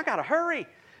 look here, I got to hurry.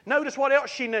 Notice what else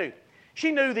she knew.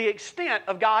 She knew the extent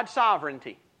of God's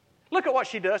sovereignty. Look at what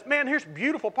she does. Man, here's a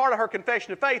beautiful part of her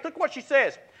confession of faith. Look what she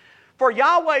says. For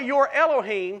Yahweh your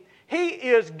Elohim, He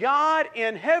is God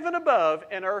in heaven above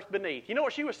and earth beneath. You know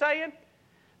what she was saying?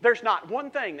 There's not one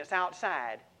thing that's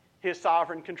outside His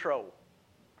sovereign control.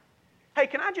 Hey,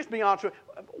 can I just be honest with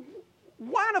you?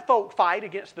 Why do folk fight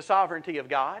against the sovereignty of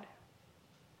God?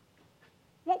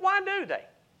 Why do they?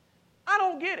 I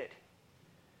don't get it.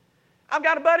 I've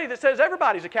got a buddy that says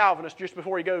everybody's a Calvinist just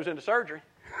before he goes into surgery.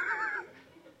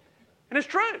 And it's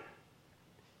true.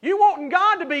 You wanting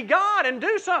God to be God and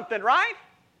do something, right?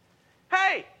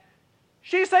 Hey,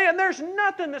 she's saying there's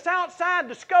nothing that's outside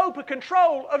the scope of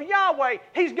control of Yahweh.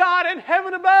 He's God in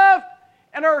heaven above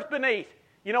and earth beneath.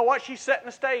 You know what? She's setting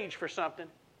the stage for something.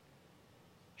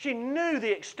 She knew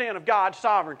the extent of God's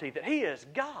sovereignty, that He is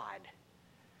God.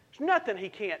 There's nothing He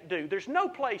can't do. There's no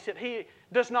place that He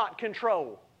does not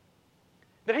control,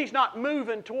 that He's not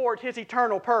moving toward His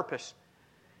eternal purpose.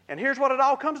 And here's what it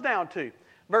all comes down to.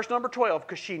 Verse number 12,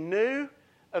 because she knew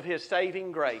of His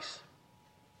saving grace.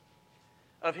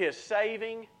 Of His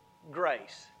saving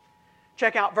grace.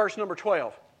 Check out verse number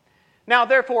 12. Now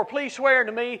therefore, please swear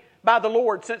to me by the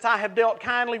Lord, since I have dealt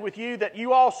kindly with you, that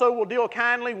you also will deal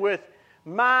kindly with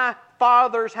my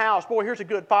father's house. Boy, here's a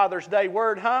good Father's Day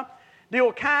word, huh?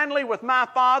 Deal kindly with my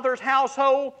father's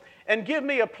household and give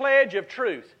me a pledge of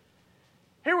truth.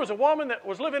 Here was a woman that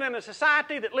was living in a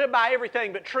society that lived by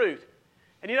everything but truth.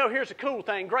 And you know, here's the cool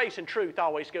thing. Grace and truth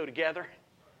always go together.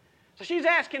 So she's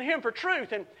asking him for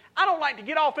truth. And I don't like to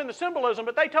get off in the symbolism,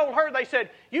 but they told her, they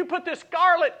said, you put this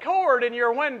scarlet cord in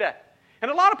your window. And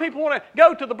a lot of people want to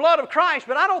go to the blood of Christ,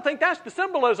 but I don't think that's the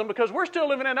symbolism because we're still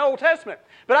living in the Old Testament.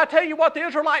 But I tell you what the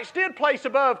Israelites did place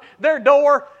above their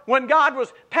door when God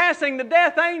was passing the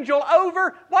death angel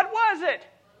over. What was it?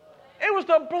 It was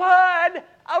the blood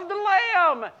of the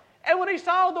Lamb. And when He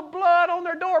saw the blood on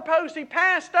their doorpost, He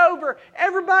passed over.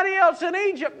 Everybody else in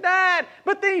Egypt died.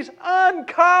 But these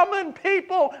uncommon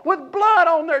people with blood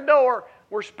on their door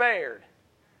were spared.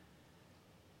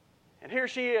 And here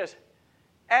she is,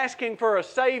 asking for a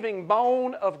saving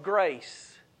bone of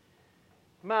grace.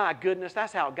 My goodness,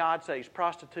 that's how God saves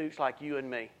prostitutes like you and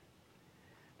me.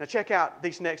 Now check out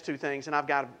these next two things, and I've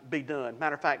got to be done.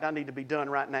 Matter of fact, I need to be done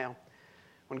right now.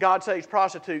 When God saves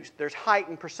prostitutes, there's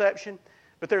heightened perception,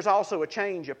 but there's also a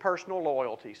change of personal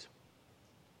loyalties.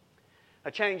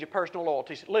 A change of personal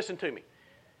loyalties. Listen to me.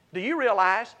 Do you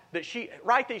realize that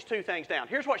write these two things down.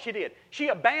 Here's what she did. She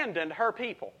abandoned her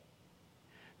people.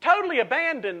 Totally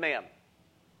abandoned them.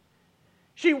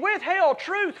 She withheld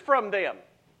truth from them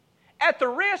at the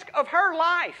risk of her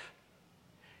life.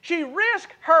 She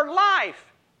risked her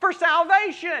life for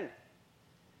salvation.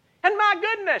 And my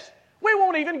goodness, we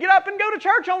won't even get up and go to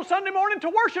church on Sunday morning to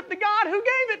worship the God who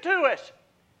gave it to us.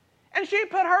 And she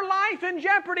put her life in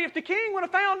jeopardy. If the king would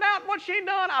have found out what she'd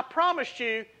done, I promise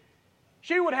you,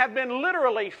 she would have been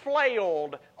literally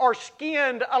flailed or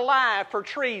skinned alive for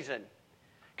treason.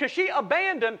 Because she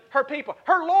abandoned her people.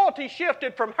 Her loyalty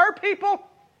shifted from her people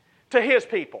to his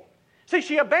people. See,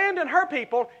 she abandoned her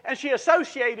people and she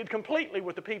associated completely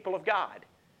with the people of God.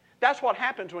 That's what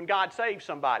happens when God saves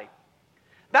somebody.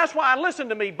 That's why, listen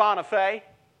to me, Bonifay.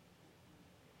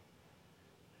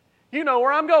 You know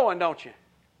where I'm going, don't you?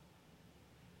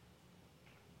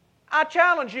 I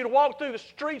challenge you to walk through the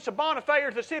streets of Bonifay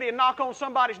or the city and knock on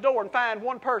somebody's door and find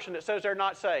one person that says they're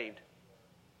not saved.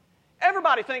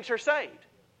 Everybody thinks they're saved.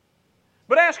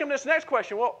 But ask them this next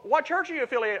question. Well, what church are you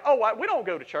affiliated? Oh, we don't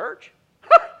go to church.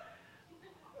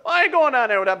 I ain't going down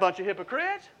there with that bunch of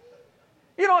hypocrites.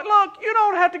 You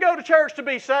don't have to go to church to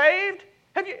be saved.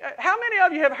 How many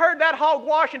of you have heard that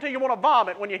hogwash until you want to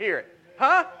vomit when you hear it?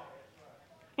 Huh?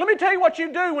 Let me tell you what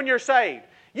you do when you're saved.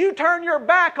 You turn your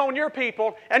back on your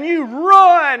people and you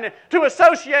run to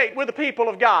associate with the people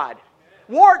of God.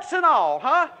 Warts and all,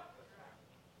 huh?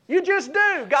 You just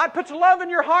do. God puts love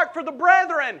in your heart for the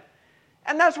brethren.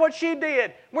 And that's what she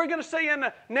did. We're going to see in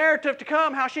the narrative to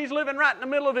come how she's living right in the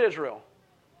middle of Israel.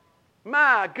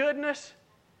 My goodness.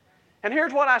 And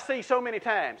here's what I see so many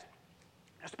times,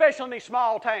 especially in these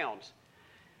small towns.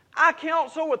 I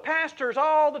counsel with pastors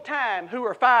all the time who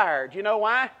are fired. You know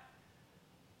why?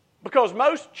 Because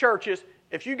most churches,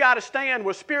 if you got to stand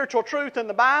with spiritual truth in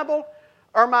the Bible,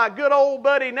 or my good old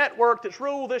buddy network that's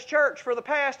ruled this church for the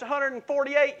past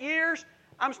 148 years,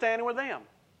 I'm standing with them.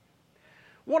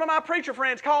 One of my preacher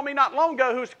friends called me not long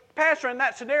ago who's pastor in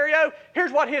that scenario.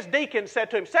 Here's what his deacons said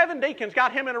to him. 7 deacons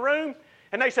got him in a room,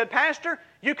 and they said, Pastor,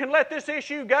 you can let this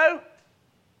issue go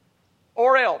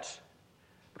or else.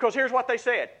 Because here's what they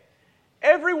said.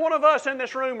 Every one of us in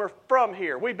this room are from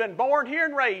here. We've been born here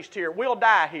and raised here. We'll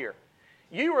die here.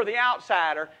 You are the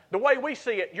outsider. The way we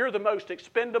see it, you're the most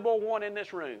expendable one in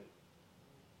this room.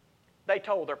 They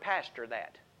told their pastor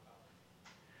that.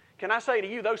 Can I say to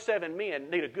you, those 7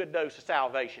 men need a good dose of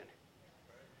salvation.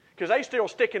 Because they're still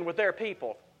sticking with their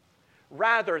people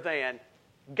rather than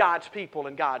God's people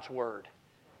and God's Word.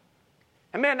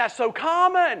 And man, that's so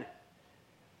common.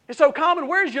 It's so common.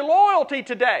 Where's your loyalty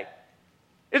today?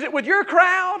 Is it with your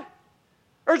crowd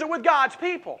or is it with God's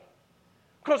people?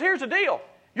 Because here's the deal.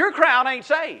 Your crowd ain't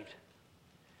saved.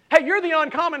 Hey, you're the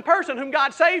uncommon person whom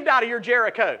God saved out of your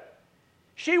Jericho.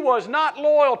 She was not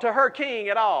loyal to her king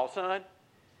at all, son.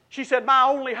 She said, my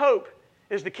only hope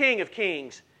is the King of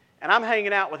Kings, and I'm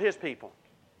hanging out with His people.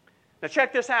 Now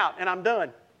check this out, and I'm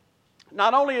done.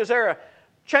 Not only is there a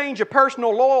change of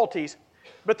personal loyalties,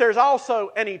 but there's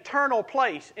also an eternal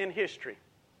place in history.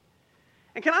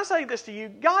 And can I say this to you?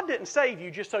 God didn't save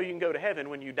you just so you can go to heaven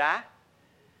when you die.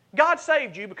 God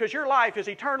saved you because your life is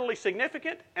eternally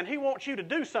significant, and He wants you to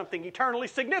do something eternally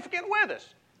significant with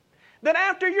us. That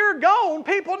after you're gone,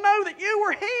 people know that you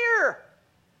were here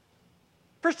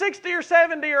for 60 or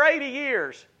 70 or 80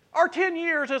 years, or 10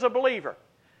 years as a believer.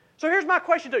 So here's my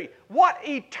question to you. What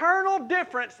eternal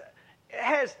difference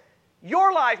has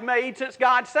your life made since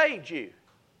God saved you?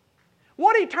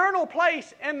 What eternal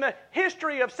place in the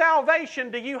history of salvation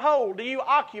do you hold, do you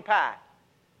occupy?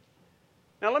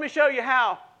 Now let me show you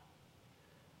how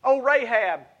old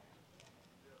Rahab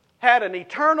had an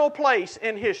eternal place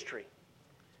in history.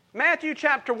 Matthew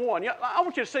chapter 1. I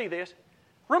want you to see this.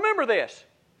 Remember this.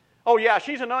 Oh yeah,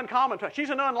 she's an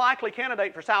unlikely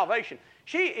candidate for salvation.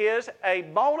 She is a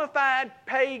bona fide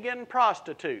pagan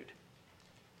prostitute.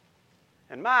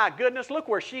 And my goodness, look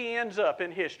where she ends up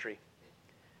in history.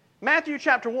 Matthew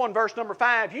chapter 1, verse number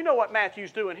 5. You know what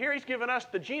Matthew's doing here. He's giving us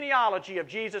the genealogy of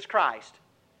Jesus Christ,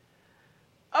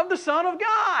 of the Son of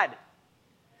God.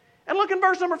 And look in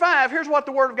verse number 5. Here's what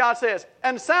the Word of God says.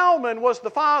 And Salmon was the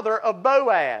father of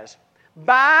Boaz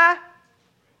by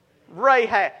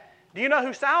Rahab. Do you know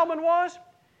who Salmon was?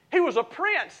 He was a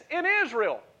prince in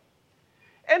Israel.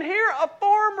 And here a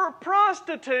former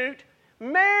prostitute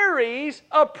marries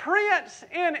a prince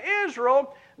in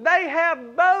Israel. They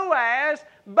have Boaz.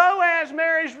 Boaz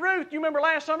marries Ruth. You remember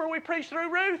last summer we preached through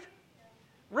Ruth?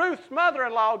 Ruth's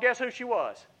mother-in-law, guess who she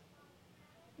was?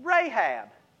 Rahab.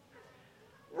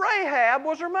 Rahab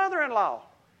was her mother-in-law.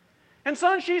 And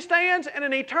son, she stands in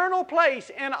an eternal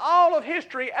place in all of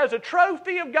history as a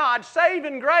trophy of God's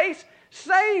saving grace,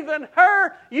 saving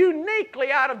her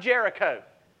uniquely out of Jericho.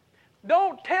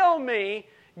 Don't tell me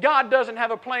God doesn't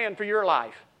have a plan for your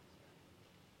life.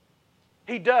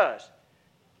 He does.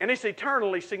 And it's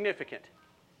eternally significant.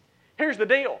 Here's the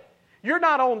deal. You're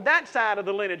not on that side of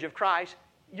the lineage of Christ.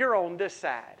 You're on this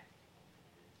side.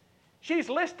 She's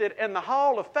listed in the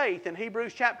Hall of Faith in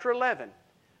Hebrews chapter 11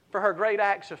 for her great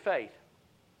acts of faith.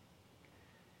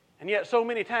 And yet so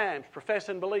many times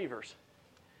professing believers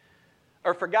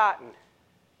are forgotten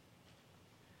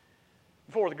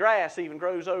before the grass even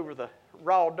grows over the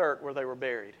raw dirt where they were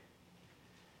buried.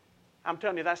 I'm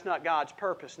telling you, that's not God's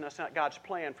purpose, and that's not God's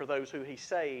plan for those who He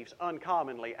saves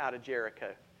uncommonly out of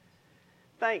Jericho.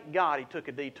 Thank God He took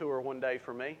a detour one day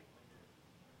for me.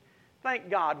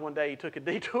 Thank God one day He took a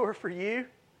detour for you.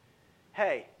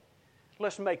 Hey,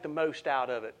 let's make the most out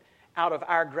of it, out of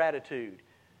our gratitude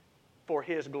for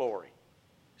His glory.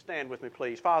 Stand with me,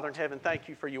 please. Father in heaven, thank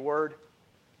You for Your word.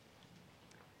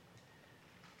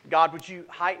 God, would You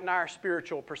heighten our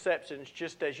spiritual perceptions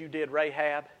just as You did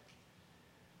Rahab,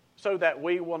 so that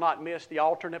we will not miss the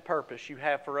alternate purpose You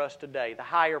have for us today, the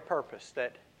higher purpose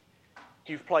that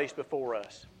You've placed before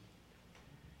us.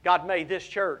 God, may this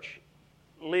church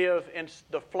live in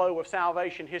the flow of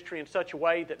salvation history in such a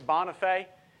way that Bonifay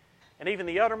and even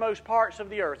the uttermost parts of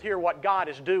the earth hear what God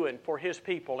is doing for His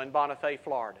people in Bonifay,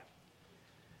 Florida.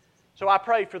 So I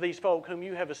pray for these folk whom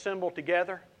You have assembled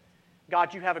together.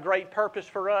 God, You have a great purpose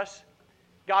for us.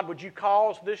 God, would You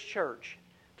cause this church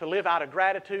to live out of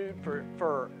gratitude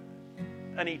for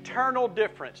an eternal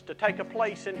difference to take a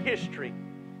place in history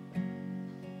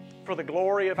for the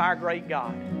glory of our great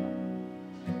God.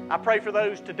 I pray for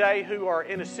those today who are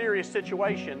in a serious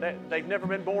situation, that they've never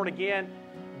been born again.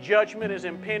 Judgment is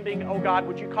impending. Oh God,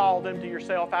 would You call them to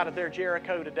Yourself out of their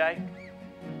Jericho today?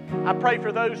 I pray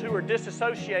for those who are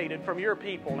disassociated from Your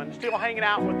people and still hanging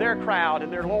out with their crowd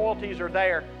and their loyalties are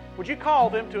there. Would You call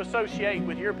them to associate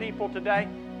with Your people today?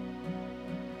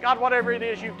 God, whatever it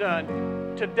is You've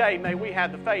done, today may we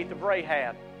have the faith of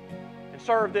Rahab and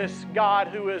serve this God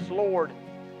who is Lord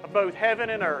of both heaven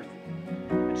and earth,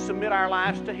 and submit our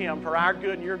lives to Him for our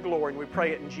good and Your glory. And we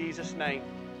pray it in Jesus' name.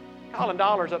 Colin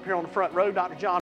Dollar's up here on the front row. Dr. John